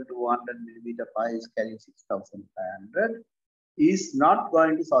 1,200 millimeter piles carrying 6,500 is not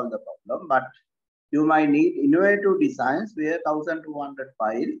going to solve the problem, but you might need innovative designs where 1,200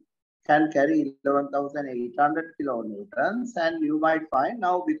 pile can carry 11,800 kilonewtons, and you might find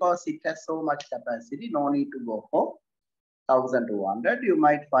now because it has so much capacity, no need to go for 1,200. You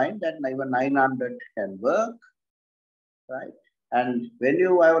might find that even 900 can work, right? And when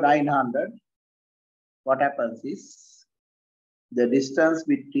you have 900, what happens is the distance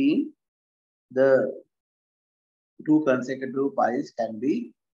between the two consecutive piles can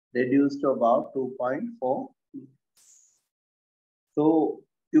be reduced to about 2.4 meters. So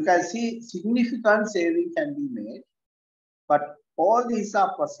you can see significant saving can be made, but all these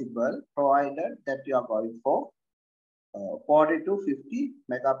are possible provided that you are going for 40 to 50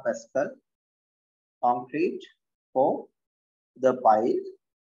 megapascal concrete for the pile,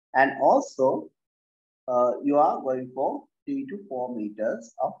 and also you are going for 3 to 4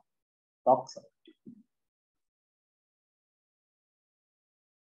 meters of rock solidity.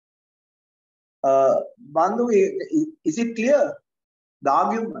 Bandhu, is it clear, the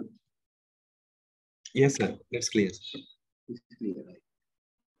argument? Yes, sir. That's clear. It's clear, right?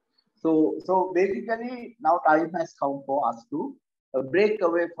 So basically, now time has come for us to break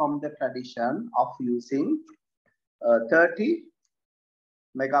away from the tradition of using 30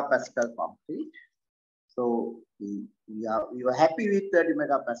 megapascal concrete. So we are happy with 30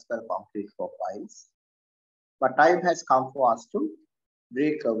 megapascal concrete for piles, but time has come for us to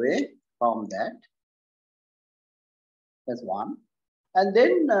break away from that. That's one. And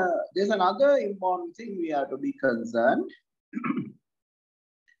then there's another important thing we have to be concerned.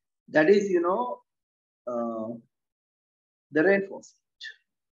 That is, the reinforcement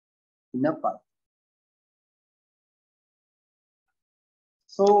in a pile.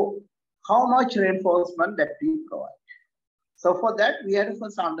 So how much reinforcement that we provide? So for that, we have to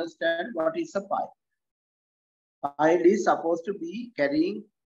first understand what is a pile. Pile is supposed to be carrying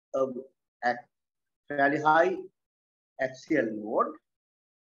a fairly high axial load,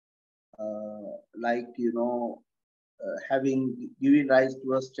 giving rise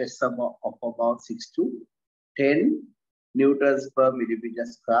to a stress of about 6 to 10 newtons per millimeter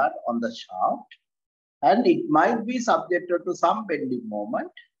square on the shaft, and it might be subjected to some bending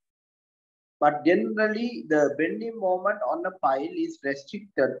moment, but generally the bending moment on the pile is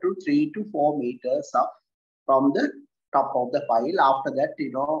restricted to 3 to 4 meters up from the top of the pile. After that,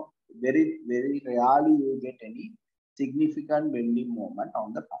 very, very rarely you get any significant bending moment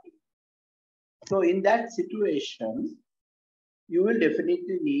on the pile. So in that situation, you will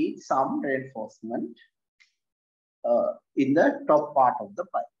definitely need some reinforcement in the top part of the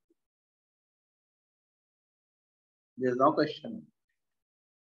pile. There's no question.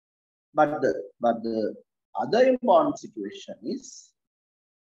 But the other important situation is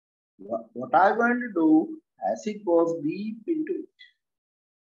what I'm going to do as it goes deep into it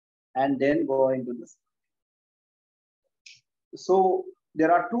and then go into this. So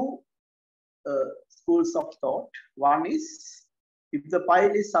there are two schools of thought. One is, if the pile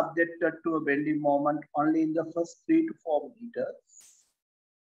is subjected to a bending moment only in the first 3 to 4 meters,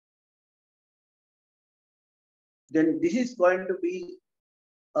 then this is going to be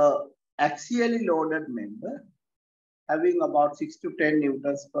a axially loaded member having about 6 to 10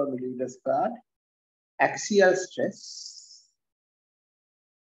 newtons per millimeter squared axial stress.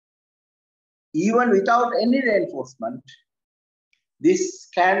 Even without any reinforcement, this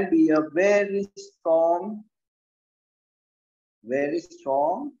can be a very strong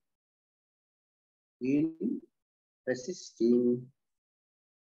in resisting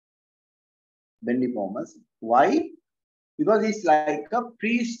bending moments. Why? Because it's like a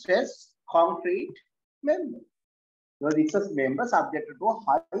pre-stressed concrete member. Because it's a member subjected to a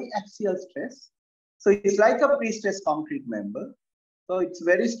high axial stress. So it's like a pre-stressed concrete member. So it's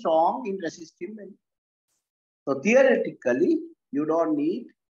very strong in resisting bending. So theoretically, you don't need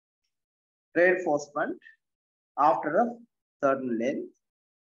reinforcement after a certain length,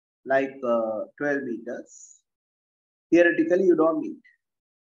 like 12 meters. Theoretically, you don't need.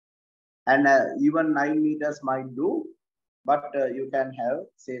 And even 9 meters might do, but you can have,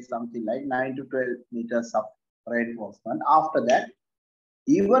 say, something like 9 to 12 meters of reinforcement. After that,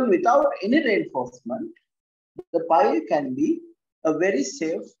 even without any reinforcement, the pile can be a very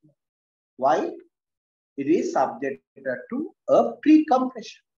safe. Why? It is subjected to a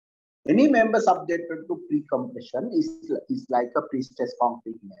pre-compression. Any member subjected to pre-compression is like a pre-stress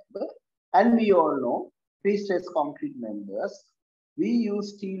concrete member. And we all know pre-stress concrete members, we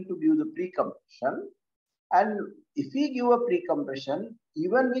use steel to give the pre-compression. And if we give a pre-compression,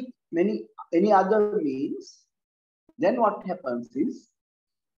 even with any other means, then what happens is,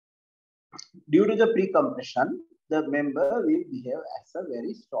 due to the pre-compression, the member will behave as a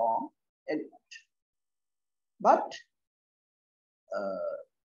very strong element. But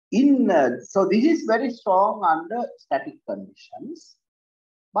so this is very strong under static conditions.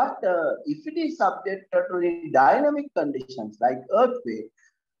 But if it is subjected to the dynamic conditions like earthquake,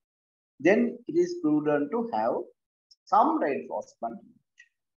 then it is prudent to have some reinforcement.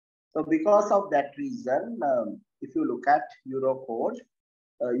 So because of that reason, if you look at Eurocode,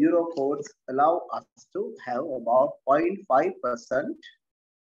 Eurocodes allow us to have about 0.5%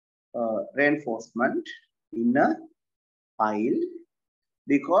 reinforcement in a pile,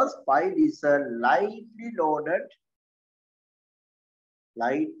 because pile is a lightly loaded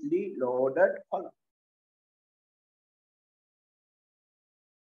column.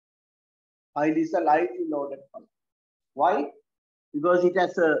 Pile is a lightly loaded column. Why? Because it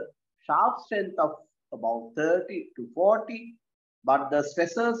has a sharp strength of about 30 to 40, but the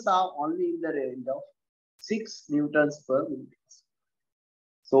stresses are only in the range of 6 newtons per millimeter.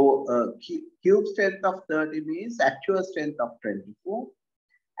 So cube strength of 30 means actual strength of 24.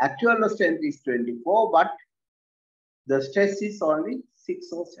 Actual strength is 24, but the stress is only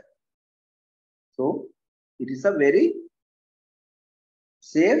 6 or 7. So it is a very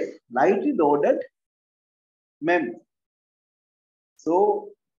safe, lightly loaded member.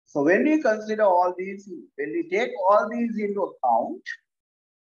 So when we consider all these, when we take all these into account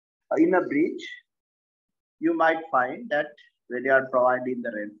in a bridge, you might find that when you are providing the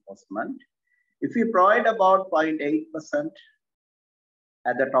reinforcement, if you provide about 0.8%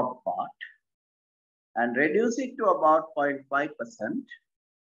 at the top part and reduce it to about 0.5%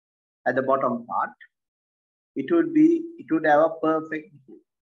 at the bottom part, it would have a perfect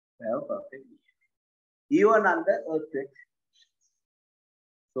behavior, even under earthquake.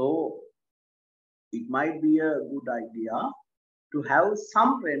 So it might be a good idea to have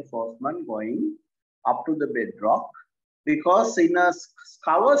some reinforcement going up to the bedrock, because in a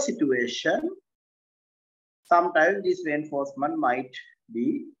cover situation, sometimes this reinforcement might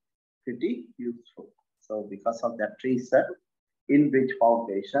be pretty useful. So because of that reason, in bridge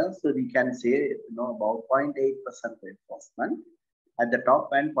foundations, so we can say about 0.8% reinforcement at the top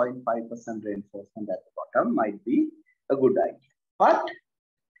and 0.5% reinforcement at the bottom might be a good idea. But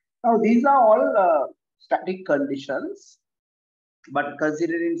now these are all static conditions, but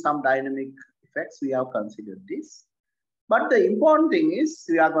considering some dynamic effects, we have considered this. But the important thing is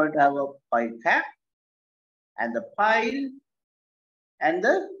we are going to have a pile cap and the pile and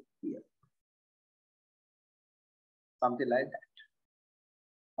the here. Something like that.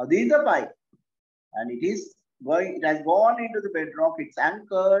 Now these are pile, and it has gone into the bedrock, it's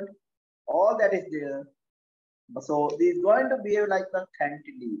anchored, all that is there. So this is going to behave like a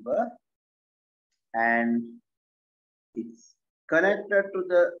cantilever, and it's connected to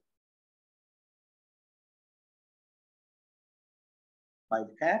the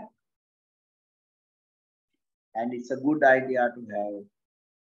pipe cap, and it's a good idea to have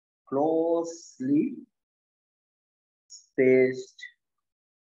closely spaced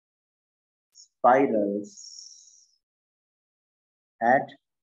spirals at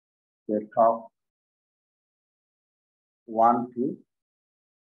the top 1 to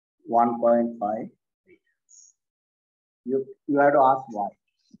 1.5 meters. You have to ask why.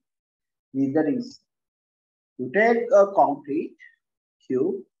 Is the reason. You take a concrete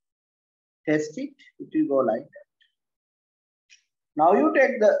cube, test it, it will go like that. Now you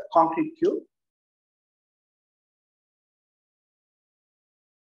take the concrete cube,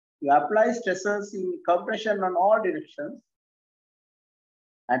 you apply stressors in compression on all directions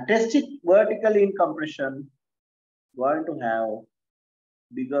and test it vertically in compression, going to have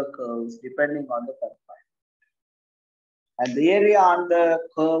bigger curves depending on the confinement. And the area on the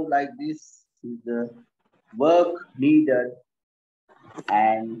curve like this is the work needed,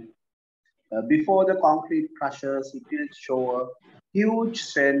 and before the concrete crushes, it will show a huge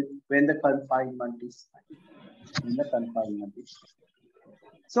strength when the confinement is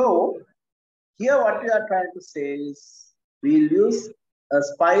So here what we are trying to say is we'll use a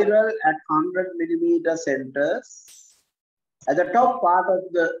spiral at 100 millimeter centers at the top part of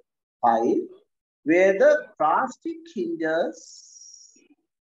the pile, where the plastic hinges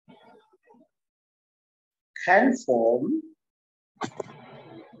can form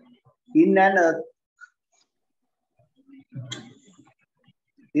in an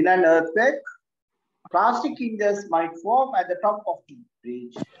earthquake. Plastic hinges might form at the top of the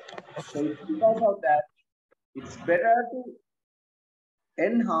bridge. So because of that, it's better to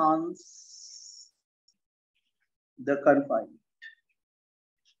enhance the confinement.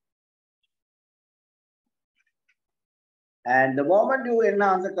 And the moment you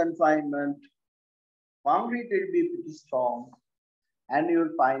enhance the confinement, concrete will be pretty strong, and you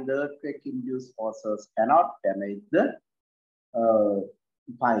will find the earthquake-induced forces cannot damage the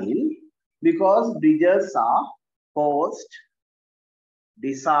pile, because bridges are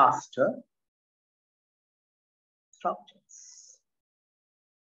post-disaster structures.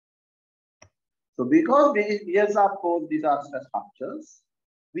 So because bridges are post-disaster structures,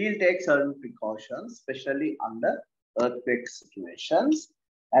 we'll take certain precautions, especially under earthquake situations.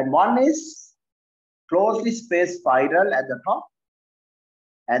 And one is closely spaced spiral at the top,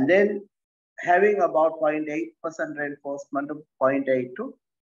 and then having about 0.8% reinforcement to 0.8 to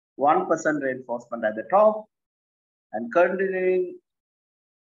 1% reinforcement at the top, and continuing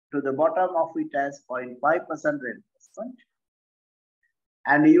to the bottom of it as 0.5% reinforcement.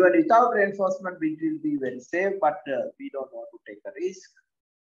 And even without reinforcement, which will be very safe, but we don't want to take a risk,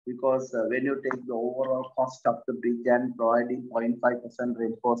 because when you take the overall cost of the bridge and providing 0.5%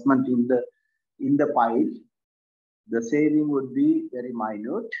 reinforcement in the pile, the saving would be very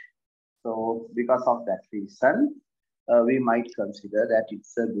minute. So because of that reason, we might consider that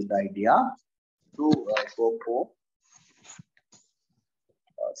it's a good idea to go for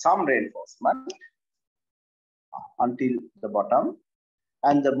some reinforcement until the bottom.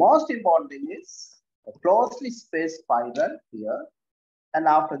 And the most important thing is a closely spaced spiral here. And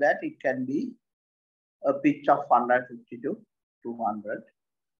after that, it can be a pitch of 150 to 200,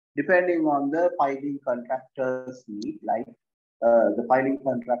 depending on the piling contractor's need. Like the piling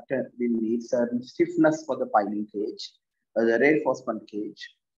contractor will need certain stiffness for the piling cage, the reinforcement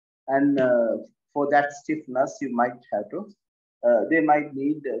cage. And for that stiffness, you might have to, they might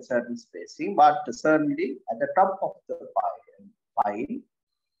need a certain spacing, but certainly at the top of the pile,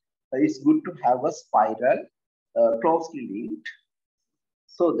 it's good to have a spiral closely linked,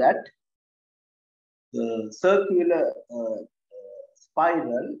 so that the circular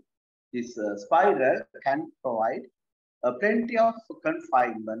spiral, this spiral can provide plenty of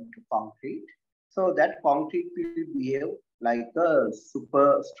confinement to concrete, so that concrete will behave like a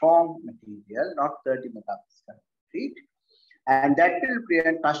super strong material, not 30 megapascal concrete, and that will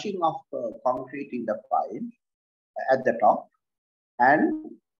prevent crushing of concrete in the pile at the top,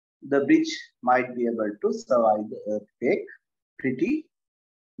 and the bridge might be able to survive the earthquake pretty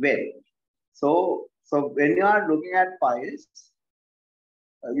well. So when you are looking at piles,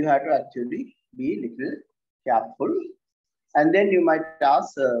 you have to actually be little careful. And then you might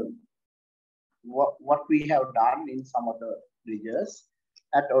ask what we have done in some of the bridges.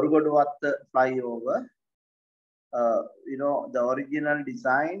 At Orgoduwatta flyover, the original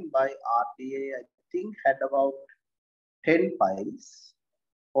design by RTA, I think, had about 10 piles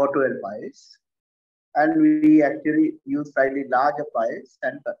or 12 piles. And we actually used slightly larger piles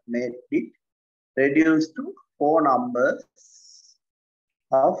and made it reduced to 4 numbers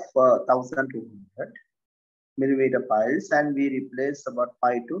of 1200 millimeter piles, and we replaced about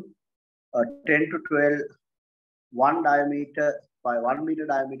 5 to 10 to 12 1 diameter by 1 meter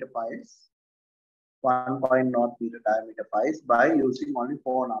diameter piles, 1.0 meter diameter piles, by using only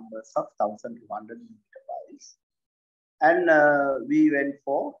 4 numbers of 1200 millimeter piles. And we went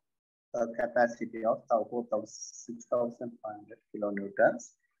for a capacity of 6,500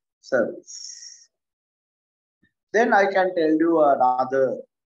 kilonewtons service. Then I can tell you another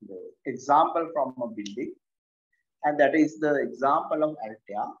example from a building, and that is the example of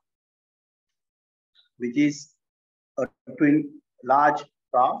Altea, which is a twin large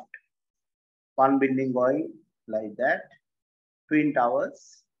craft, one building going like that, twin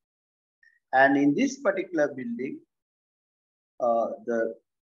towers. And in this particular building, the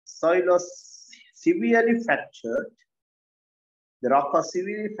soil was severely fractured, the rock was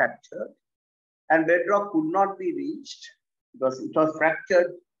severely fractured, and bedrock could not be reached because it was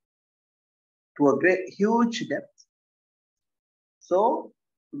fractured to a huge depth. So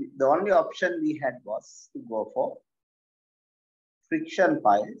the only option we had was to go for friction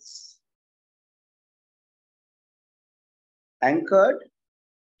piles anchored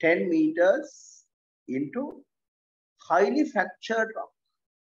 10 meters into highly fractured rock.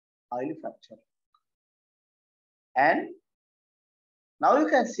 highly fractured. And now you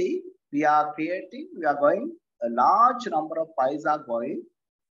can see we are going, a large number of piles are going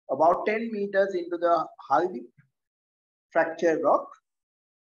about 10 meters into the highly fractured rock.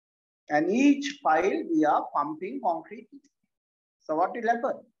 And each pile we are pumping concrete. So what will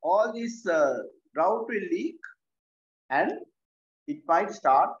happen? All this grout will leak and it might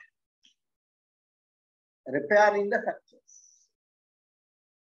start repairing the fractures.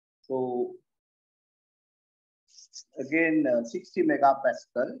 So again, 60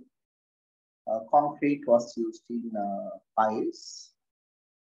 megapascal concrete was used in piles,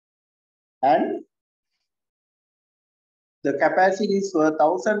 and the capacities were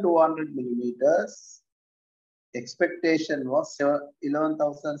 1,200 millimeters. Expectation was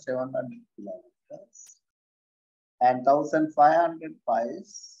 11,700 kilometers, and 1,500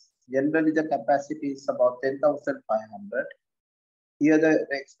 piles. Generally, the capacity is about 10,500. Here, the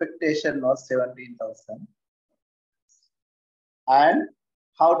expectation was 17,000. And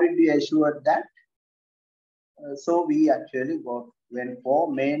how did we assure that? So we actually went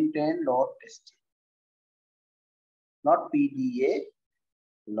for maintain load testing, not PDA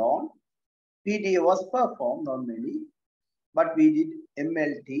load. PDA was performed normally, but we did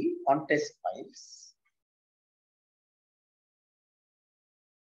MLT on test piles.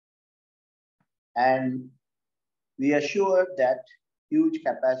 And we assured that huge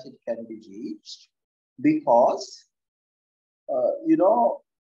capacity can be reached because,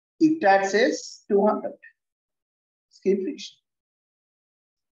 ICTAD says 200 skin friction.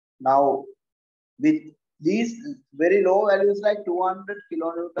 Now, with these very low values like 200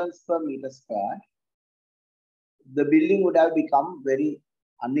 kilonewtons per meter square, the building would have become very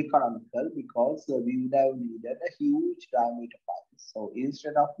uneconomical because we would have needed a huge diameter pipe. So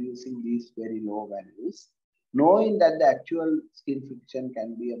instead of using these very low values, knowing that the actual skin friction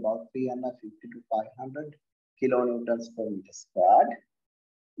can be about 350 to 500 kilonewtons per meter squared,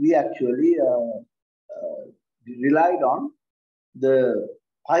 we actually relied on the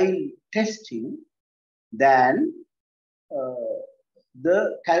pile testing than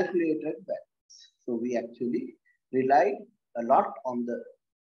the calculated values. So we actually relied a lot on the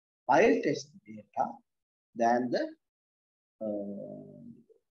pile test data than the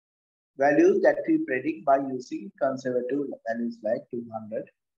values that we predict by using conservative values like 200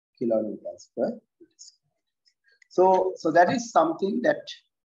 kilonewtons per meter square. So that is something that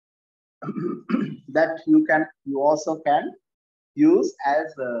that you also can use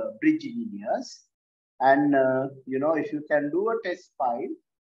as bridge engineers. And if you can do a test pile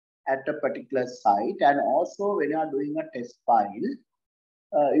at a particular site, and also when you are doing a test pile,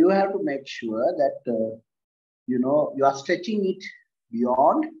 you have to make sure that you are stretching it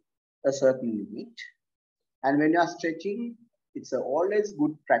beyond a certain limit. And when you are stretching, it's always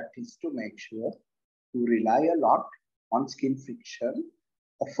good practice to make sure to rely a lot on skin friction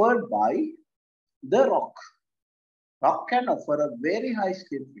offered by the rock. Rock can offer a very high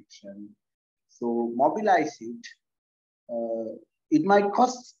skin friction. So mobilize it. It might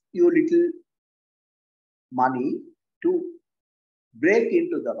cost you little money to break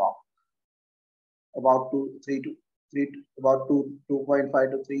into the rock, about 2.5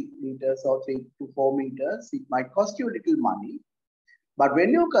 to 3 meters or 3 to 4 meters. It might cost you little money, but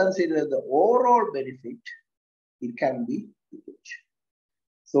when you consider the overall benefit, it can be huge.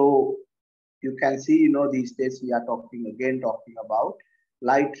 So you can see, these days we are talking about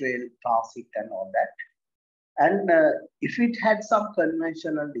light rail transit and all that. And if it had some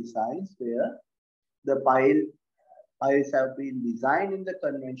conventional designs where the piles have been designed in the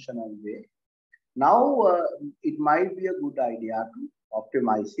conventional way, now it might be a good idea to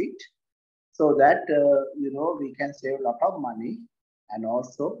optimize it so that, we can save a lot of money and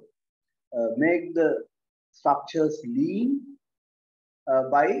also make the structures lean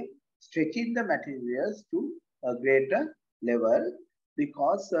by stretching the materials to a greater level,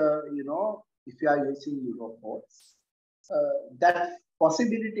 because if you are using Euroports, that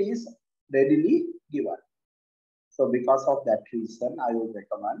possibility is readily given. So because of that reason, I would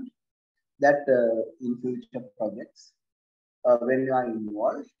recommend that in future projects, when you are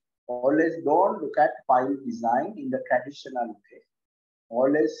involved, always don't look at pile design in the traditional way.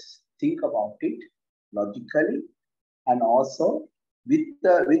 Always think about it logically, and also with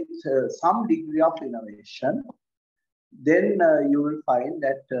some degree of innovation. Then you will find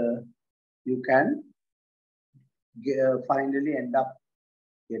that you can finally end up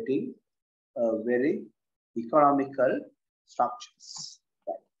getting very economical structures.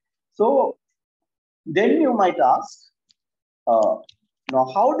 Right. So then you might ask, now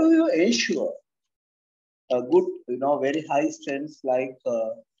how do you ensure a good, very high strengths like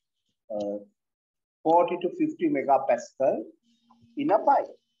 40 to 50 megapascal in a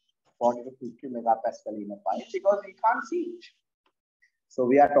pipe. 40 to 50 megapascal in a pipe because we can't see it. So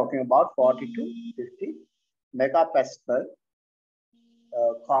we are talking about 40 to 50 megapascal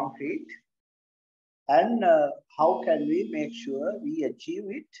concrete. And how can we make sure we achieve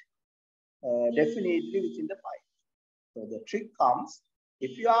it definitely within the pipe? So the trick comes,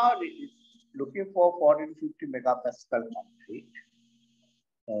 if you are looking for 40 to 50 megapascal concrete,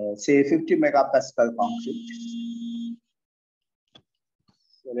 say 50 megapascal concrete.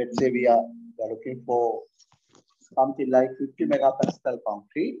 So let's say we are looking for something like 50 megapascal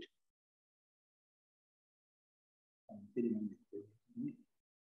concrete.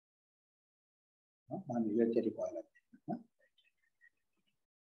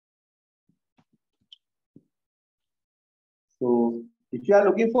 So if you are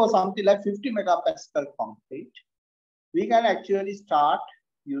looking for something like 50 megapascal concrete, we can actually start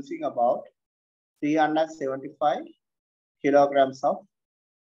using about 375 kilograms of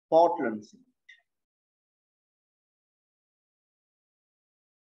Portland cement.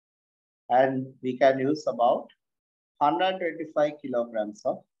 And we can use about 125 kilograms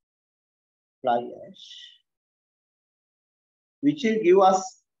of fly ash, which will give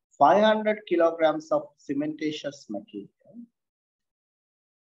us 500 kilograms of cementitious material.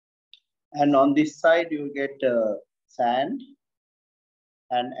 And on this side, you get sand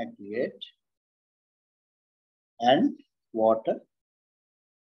and aggregate and water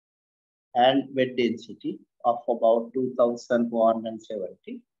and wet density of about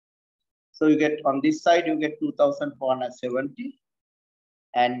 2,470. So you get on this side, you get 2,470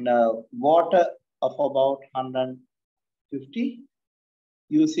 and water of about 150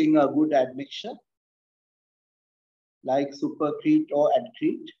 using a good admixture like supercrete or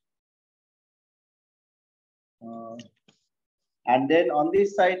adcrete. And then on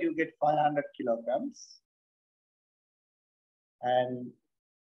this side, you get 500 kilograms and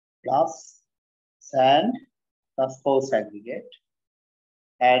plus sand plus coarse aggregate.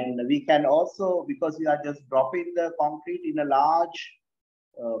 And we can also, because we are just dropping the concrete in a large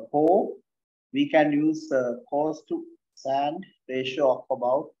pour, we can use coarse to sand ratio of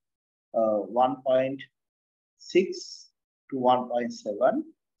about 1.6 to 1.7.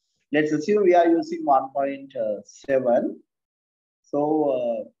 Let's assume we are using 1.7. So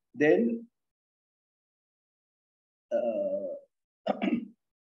then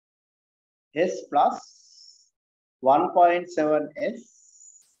S plus 1.7S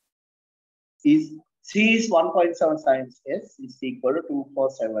is C is 1.7 times S is equal to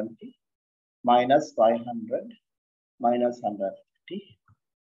 2470 minus 500 minus 150.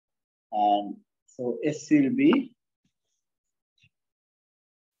 And so S will be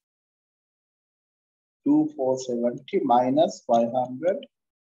 2470 minus 500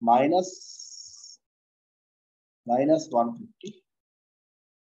 minus 150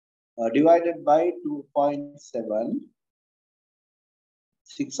 divided by 2.7,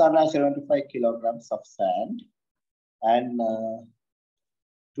 675 kilograms of sand, and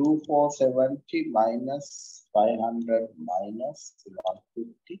 2470 minus 500 minus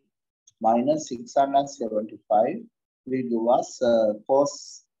 150 minus 675 will give us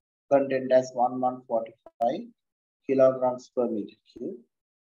coarse content as 1145 kilograms per meter cube.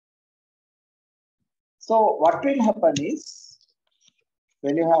 So what will happen is,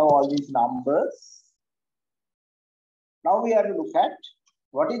 when you have all these numbers, now we have to look at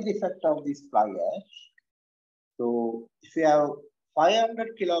what is the effect of this fly ash. So if you have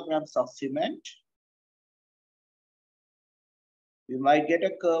 500 kilograms of cement, you might get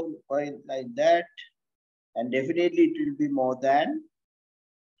a curve point like that, and definitely it will be more than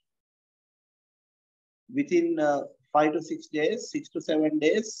within 5 to 6 days, 6 to 7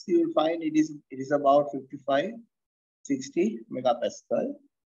 days, you will find it is about 55, 60 megapascal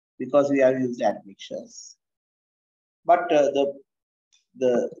because we have used admixtures. But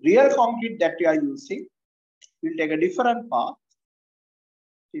the real concrete that you are using will take a different path.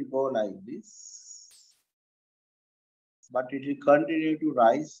 It will go like this, but it will continue to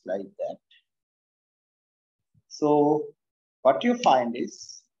rise like that. So what you find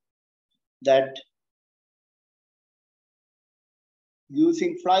is that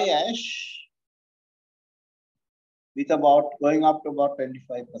using fly ash with about going up to about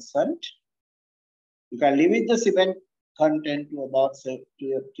 25%, you can limit the cement content to about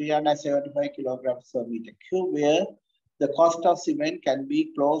 375 kilograms per meter cube, where the cost of cement can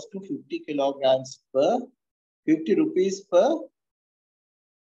be close to 50 rupees per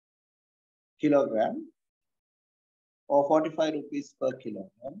kilogram or 45 rupees per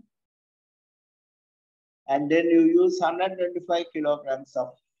kilogram. And then you use 125 kilograms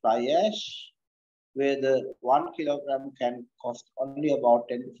of fly ash, where the 1 kilogram can cost only about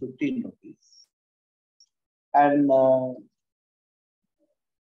 10 to 15 rupees. And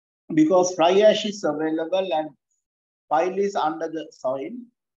because fly ash is available and pile is under the soil,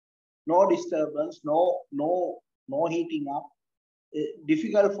 no disturbance, no heating up,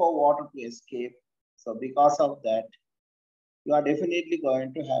 difficult for water to escape. So because of that, you are definitely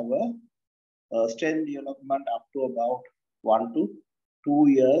going to have a strength development up to about 1 to 2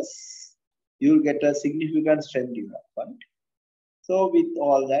 years. You'll get a significant strength development. So with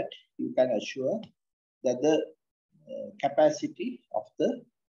all that, you can assure that the capacity of the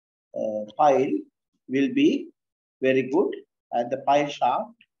pile will be very good, and the pile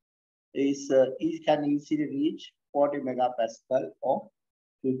shaft it can easily reach 40 megapascal or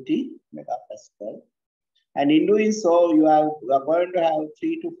 50 megapascal. And in doing so, you are going to have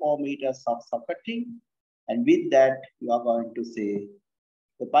 3 to 4 meters of socketing. And with that, you are going to say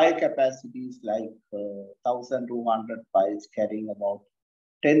the pile capacity is like 1,200 piles carrying about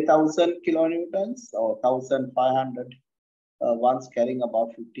 10,000 kilonewtons or 1,500 ones carrying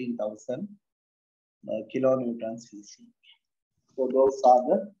about 15,000 kilonewtons CC. So those are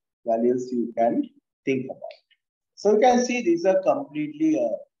the values you can think about. So you can see these are completely a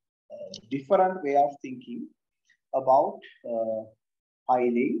different way of thinking about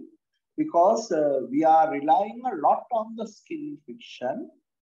piling, because we are relying a lot on the skin friction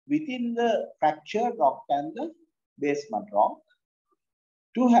within the fractured rock and the basement rock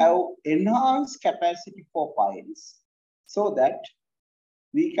to have enhanced capacity for piles, so that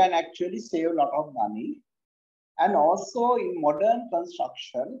we can actually save a lot of money. And also in modern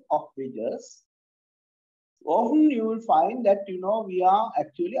construction of bridges, often you will find that, we are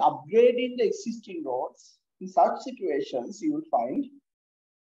actually upgrading the existing roads. In such situations, you will find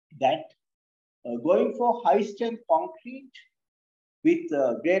that going for high strength concrete with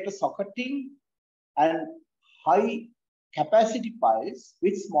greater socketing and high capacity piles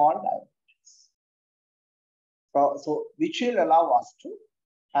with small diameters. So which will allow us to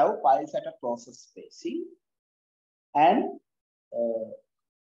have piles at a closer spacing and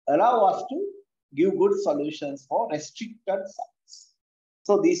allow us to give good solutions for restricted sites.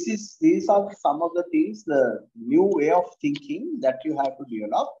 So these are some of the things, the new way of thinking that you have to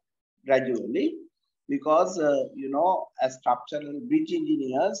develop gradually, because as structural bridge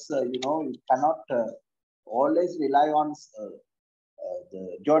engineers, you cannot always rely on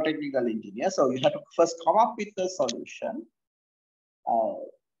the geotechnical engineer. So you have to first come up with a solution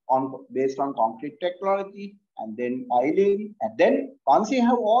based on concrete technology, and then piling, and then once you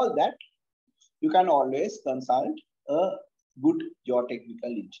have all that, you can always consult a good geotechnical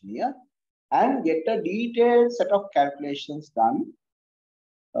engineer and get a detailed set of calculations done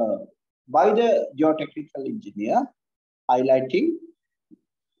by the geotechnical engineer, highlighting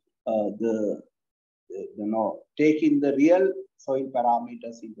taking the real soil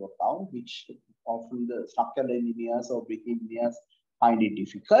parameters into account, which often the structural engineers or bridge engineers find it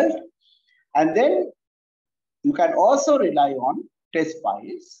difficult. And then you can also rely on test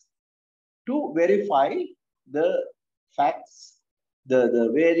piles to verify the facts,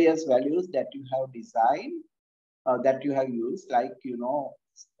 the various values that you have designed, that you have used, like,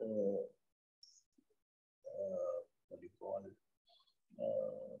 what do you call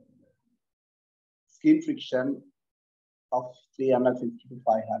skin friction of 350 to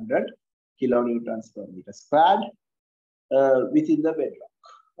 500 kilonewtons per meter squared within the bedrock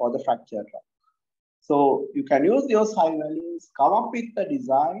or the fractured rock. So you can use those high values, come up with the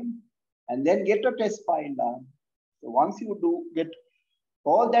design, and then get a test pile done. So once you do get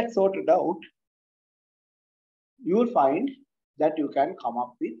all that sorted out, you will find that you can come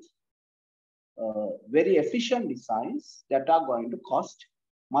up with very efficient designs that are going to cost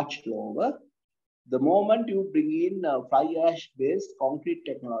much lower the moment you bring in fly ash based concrete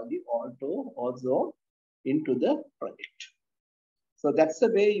technology also into the project. So that's the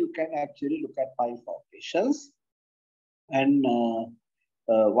way you can actually look at pile foundations. And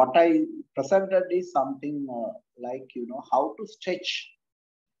what I presented is something like, how to stretch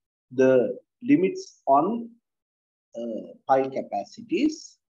the limits on pile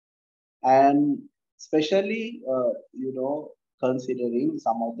capacities, and especially, considering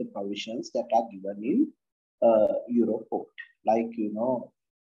some of the provisions that are given in Eurocode, like,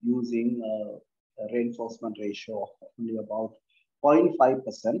 using a reinforcement ratio of only about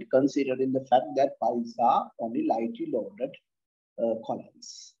 0.5%, considering the fact that piles are only lightly loaded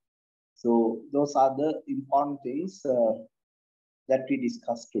columns. So those are the important things that we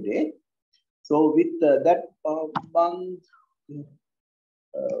discussed today. So with that, do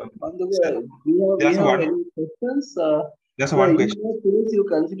you have any questions? Just So one in question. this case, you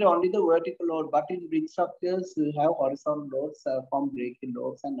consider only the vertical load, but in bridge structures, you have horizontal loads from breaking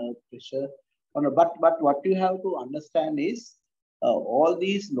loads and earth pressure. But what you have to understand is all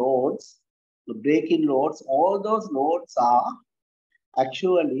these loads, the breaking loads, all those loads are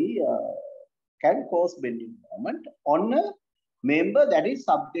actually can cause bending moment on a member that is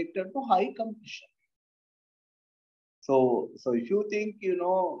subjected to high compression. So if you think,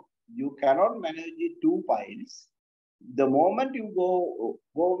 you cannot manage the 2 piles, the moment you go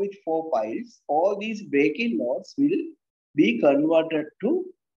with 4 piles, all these breaking loads will be converted to,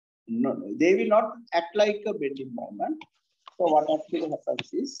 they will not act like a bending moment. So what actually happens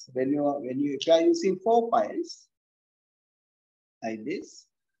is if you are using 4 piles like this,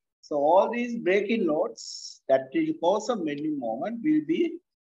 so all these breaking loads that will cause a bending moment will be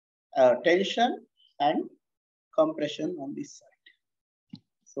tension and compression on this side.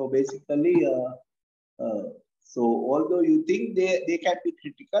 So basically, so although you think they can be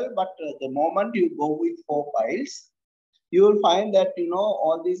critical, but the moment you go with 4 piles, you will find that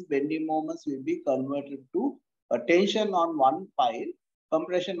all these bending moments will be converted to a tension on one pile,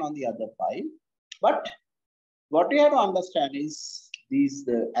 compression on the other pile. But what you have to understand is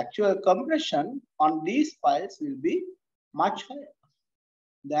the actual compression on these piles will be much higher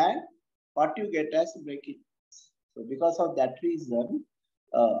than what you get as breaking. So because of that reason,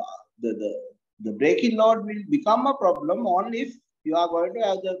 the breaking load will become a problem only if you are going to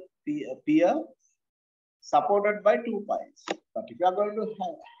have the pier supported by 2 piles. But if you are going to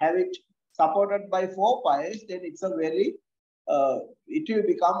have it supported by 4 piles, then it's a very, it will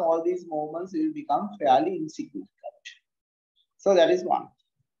become, all these moments will become fairly insignificant. So that is one.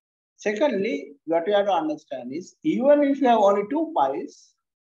 Secondly, what you have to understand is, even if you have only 2 piles,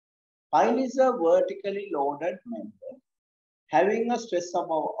 pile is a vertically loaded member having a stress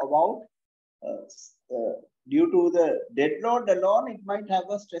about due to the dead load alone, it might have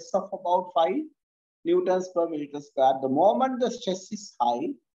a stress of about 5 newtons per meter square. The moment the stress is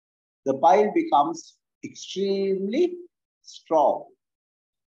high, the pile becomes extremely strong.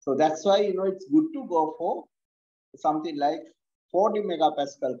 So that's why, it's good to go for something like 40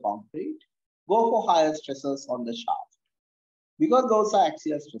 megapascal concrete. Go for higher stresses on the shaft. Because those are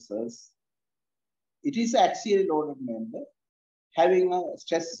axial stresses, it is axially loaded member having a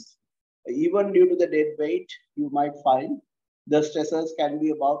stress, even due to the dead weight, you might find the stresses can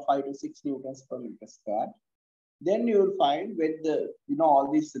be about 5 to 6 newtons per meter square. Then you will find when the,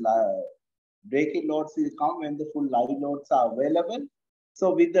 all these breaking loads will come when the full live loads are available.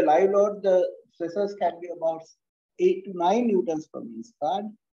 So with the live load, the stresses can be about 8 to 9 newtons per meter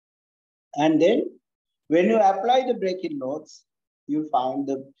square. And then when you apply the breaking loads, you find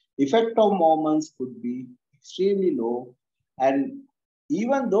the effect of moments could be extremely low. And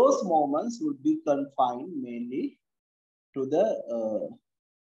even those moments would be confined mainly to the,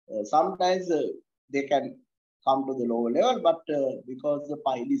 sometimes they can come to the lower level, but because the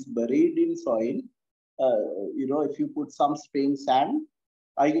pile is buried in soil, if you put some spring sand,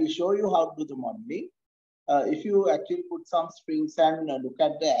 I will show you how to do the modeling. If you actually put some spring sand and look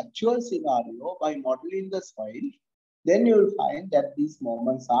at the actual scenario by modeling the soil, then you will find that these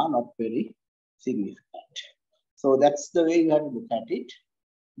moments are not very significant. So that's the way you have to look at it.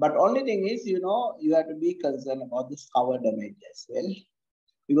 But only thing is, you have to be concerned about this cover damage as well.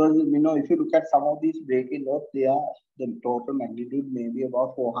 Because, if you look at some of these breaking loads, the total magnitude may be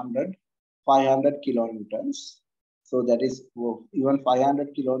about 400, 500 kilonewtons. So that is, even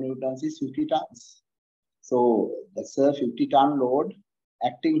 500 kilonewtons is 50 tons. So that's a 50-ton load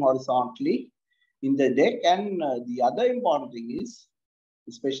acting horizontally in the deck. And the other important thing is,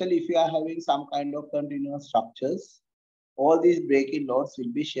 especially if you are having some kind of continuous structures, all these breaking loads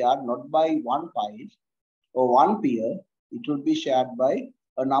will be shared not by one pile or one pier, it will be shared by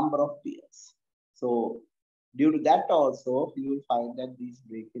a number of piers. So due to that also, you will find that these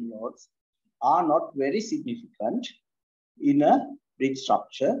breaking loads are not very significant in a bridge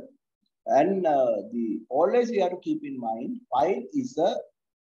structure. And always we have to keep in mind, pile is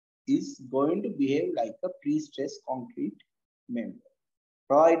going to behave like a pre-stressed concrete member,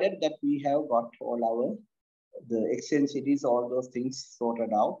 provided that we have got all the eccentricities, all those things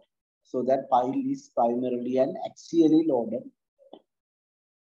sorted out, so that pile is primarily an axially loaded.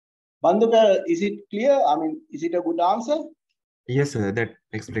 Bandhuka, is it clear? I mean, is it a good answer? Yes, sir. That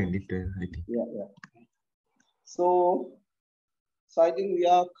explained it, I think. Yeah. So I think we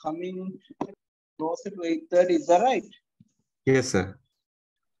are coming closer to 8:30. Is that right? Yes, sir.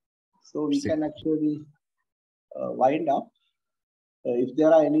 So we can actually wind up. If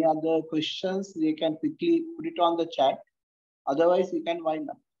there are any other questions, they can quickly put it on the chat. Otherwise, we can wind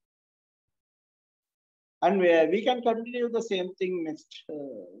up. And we can continue the same thing next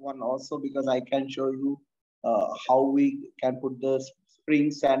one also, because I can show you how we can put the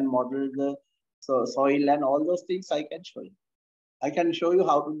springs and model the soil and all those things I can show you. I can show you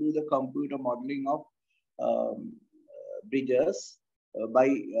how to do the computer modeling of bridges by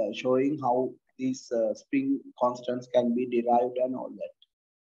showing how these spring constants can be derived and all that.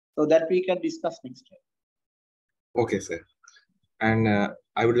 So that we can discuss next time. Okay, sir. And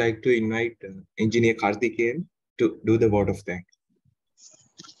I would like to invite Engineer Karthikeyan to do the vote of thanks.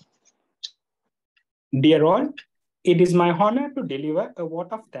 Dear all, it is my honor to deliver a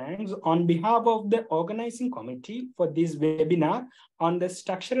vote of thanks on behalf of the organizing committee for this webinar on the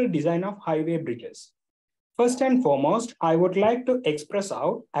structural design of highway bridges. First and foremost, I would like to express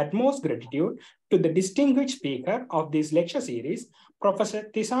our utmost gratitude to the distinguished speaker of this lecture series, Professor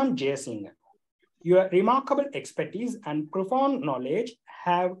Tisan Jayasinghe. Your remarkable expertise and profound knowledge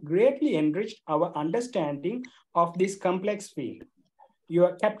have greatly enriched our understanding of this complex field.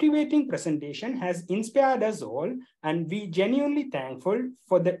 Your captivating presentation has inspired us all, and we genuinely thankful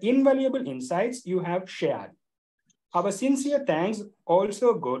for the invaluable insights you have shared. Our sincere thanks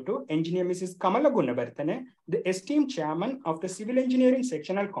also go to Engineer Mrs. Kamala Gunavarthane, the esteemed chairman of the Civil Engineering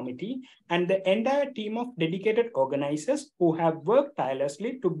Sectional Committee, and the entire team of dedicated organizers who have worked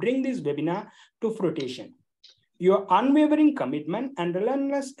tirelessly to bring this webinar to fruition. Your unwavering commitment and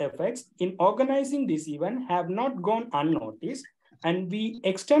relentless efforts in organizing this event have not gone unnoticed, and we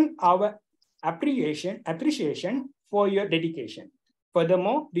extend our appreciation for your dedication.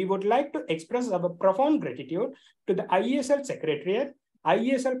 Furthermore, we would like to express our profound gratitude to the IESL Secretariat,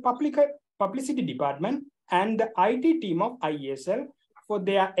 IESL Publicity Department, and the IT team of IESL for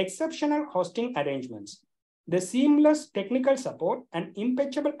their exceptional hosting arrangements. The seamless technical support and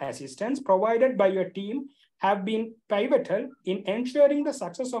impeccable assistance provided by your team have been pivotal in ensuring the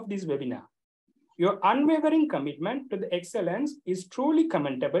success of this webinar. Your unwavering commitment to the excellence is truly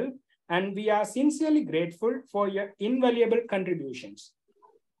commendable, and we are sincerely grateful for your invaluable contributions.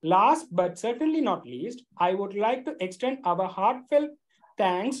 Last but certainly not least, I would like to extend our heartfelt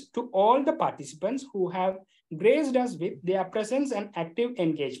thanks to all the participants who have graced us with their presence and active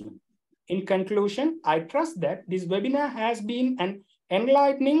engagement. In conclusion, I trust that this webinar has been an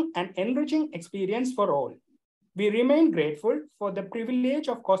enlightening and enriching experience for all. We remain grateful for the privilege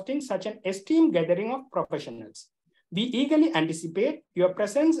of hosting such an esteemed gathering of professionals. We eagerly anticipate your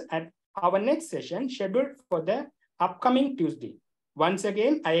presence at our next session scheduled for the upcoming Tuesday. Once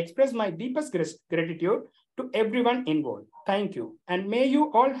again, I express my deepest gratitude to everyone involved. Thank you, and may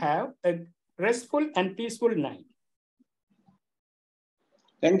you all have a restful and peaceful night.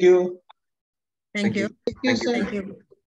 Thank you. Thank you. Thank you, sir. Thank you.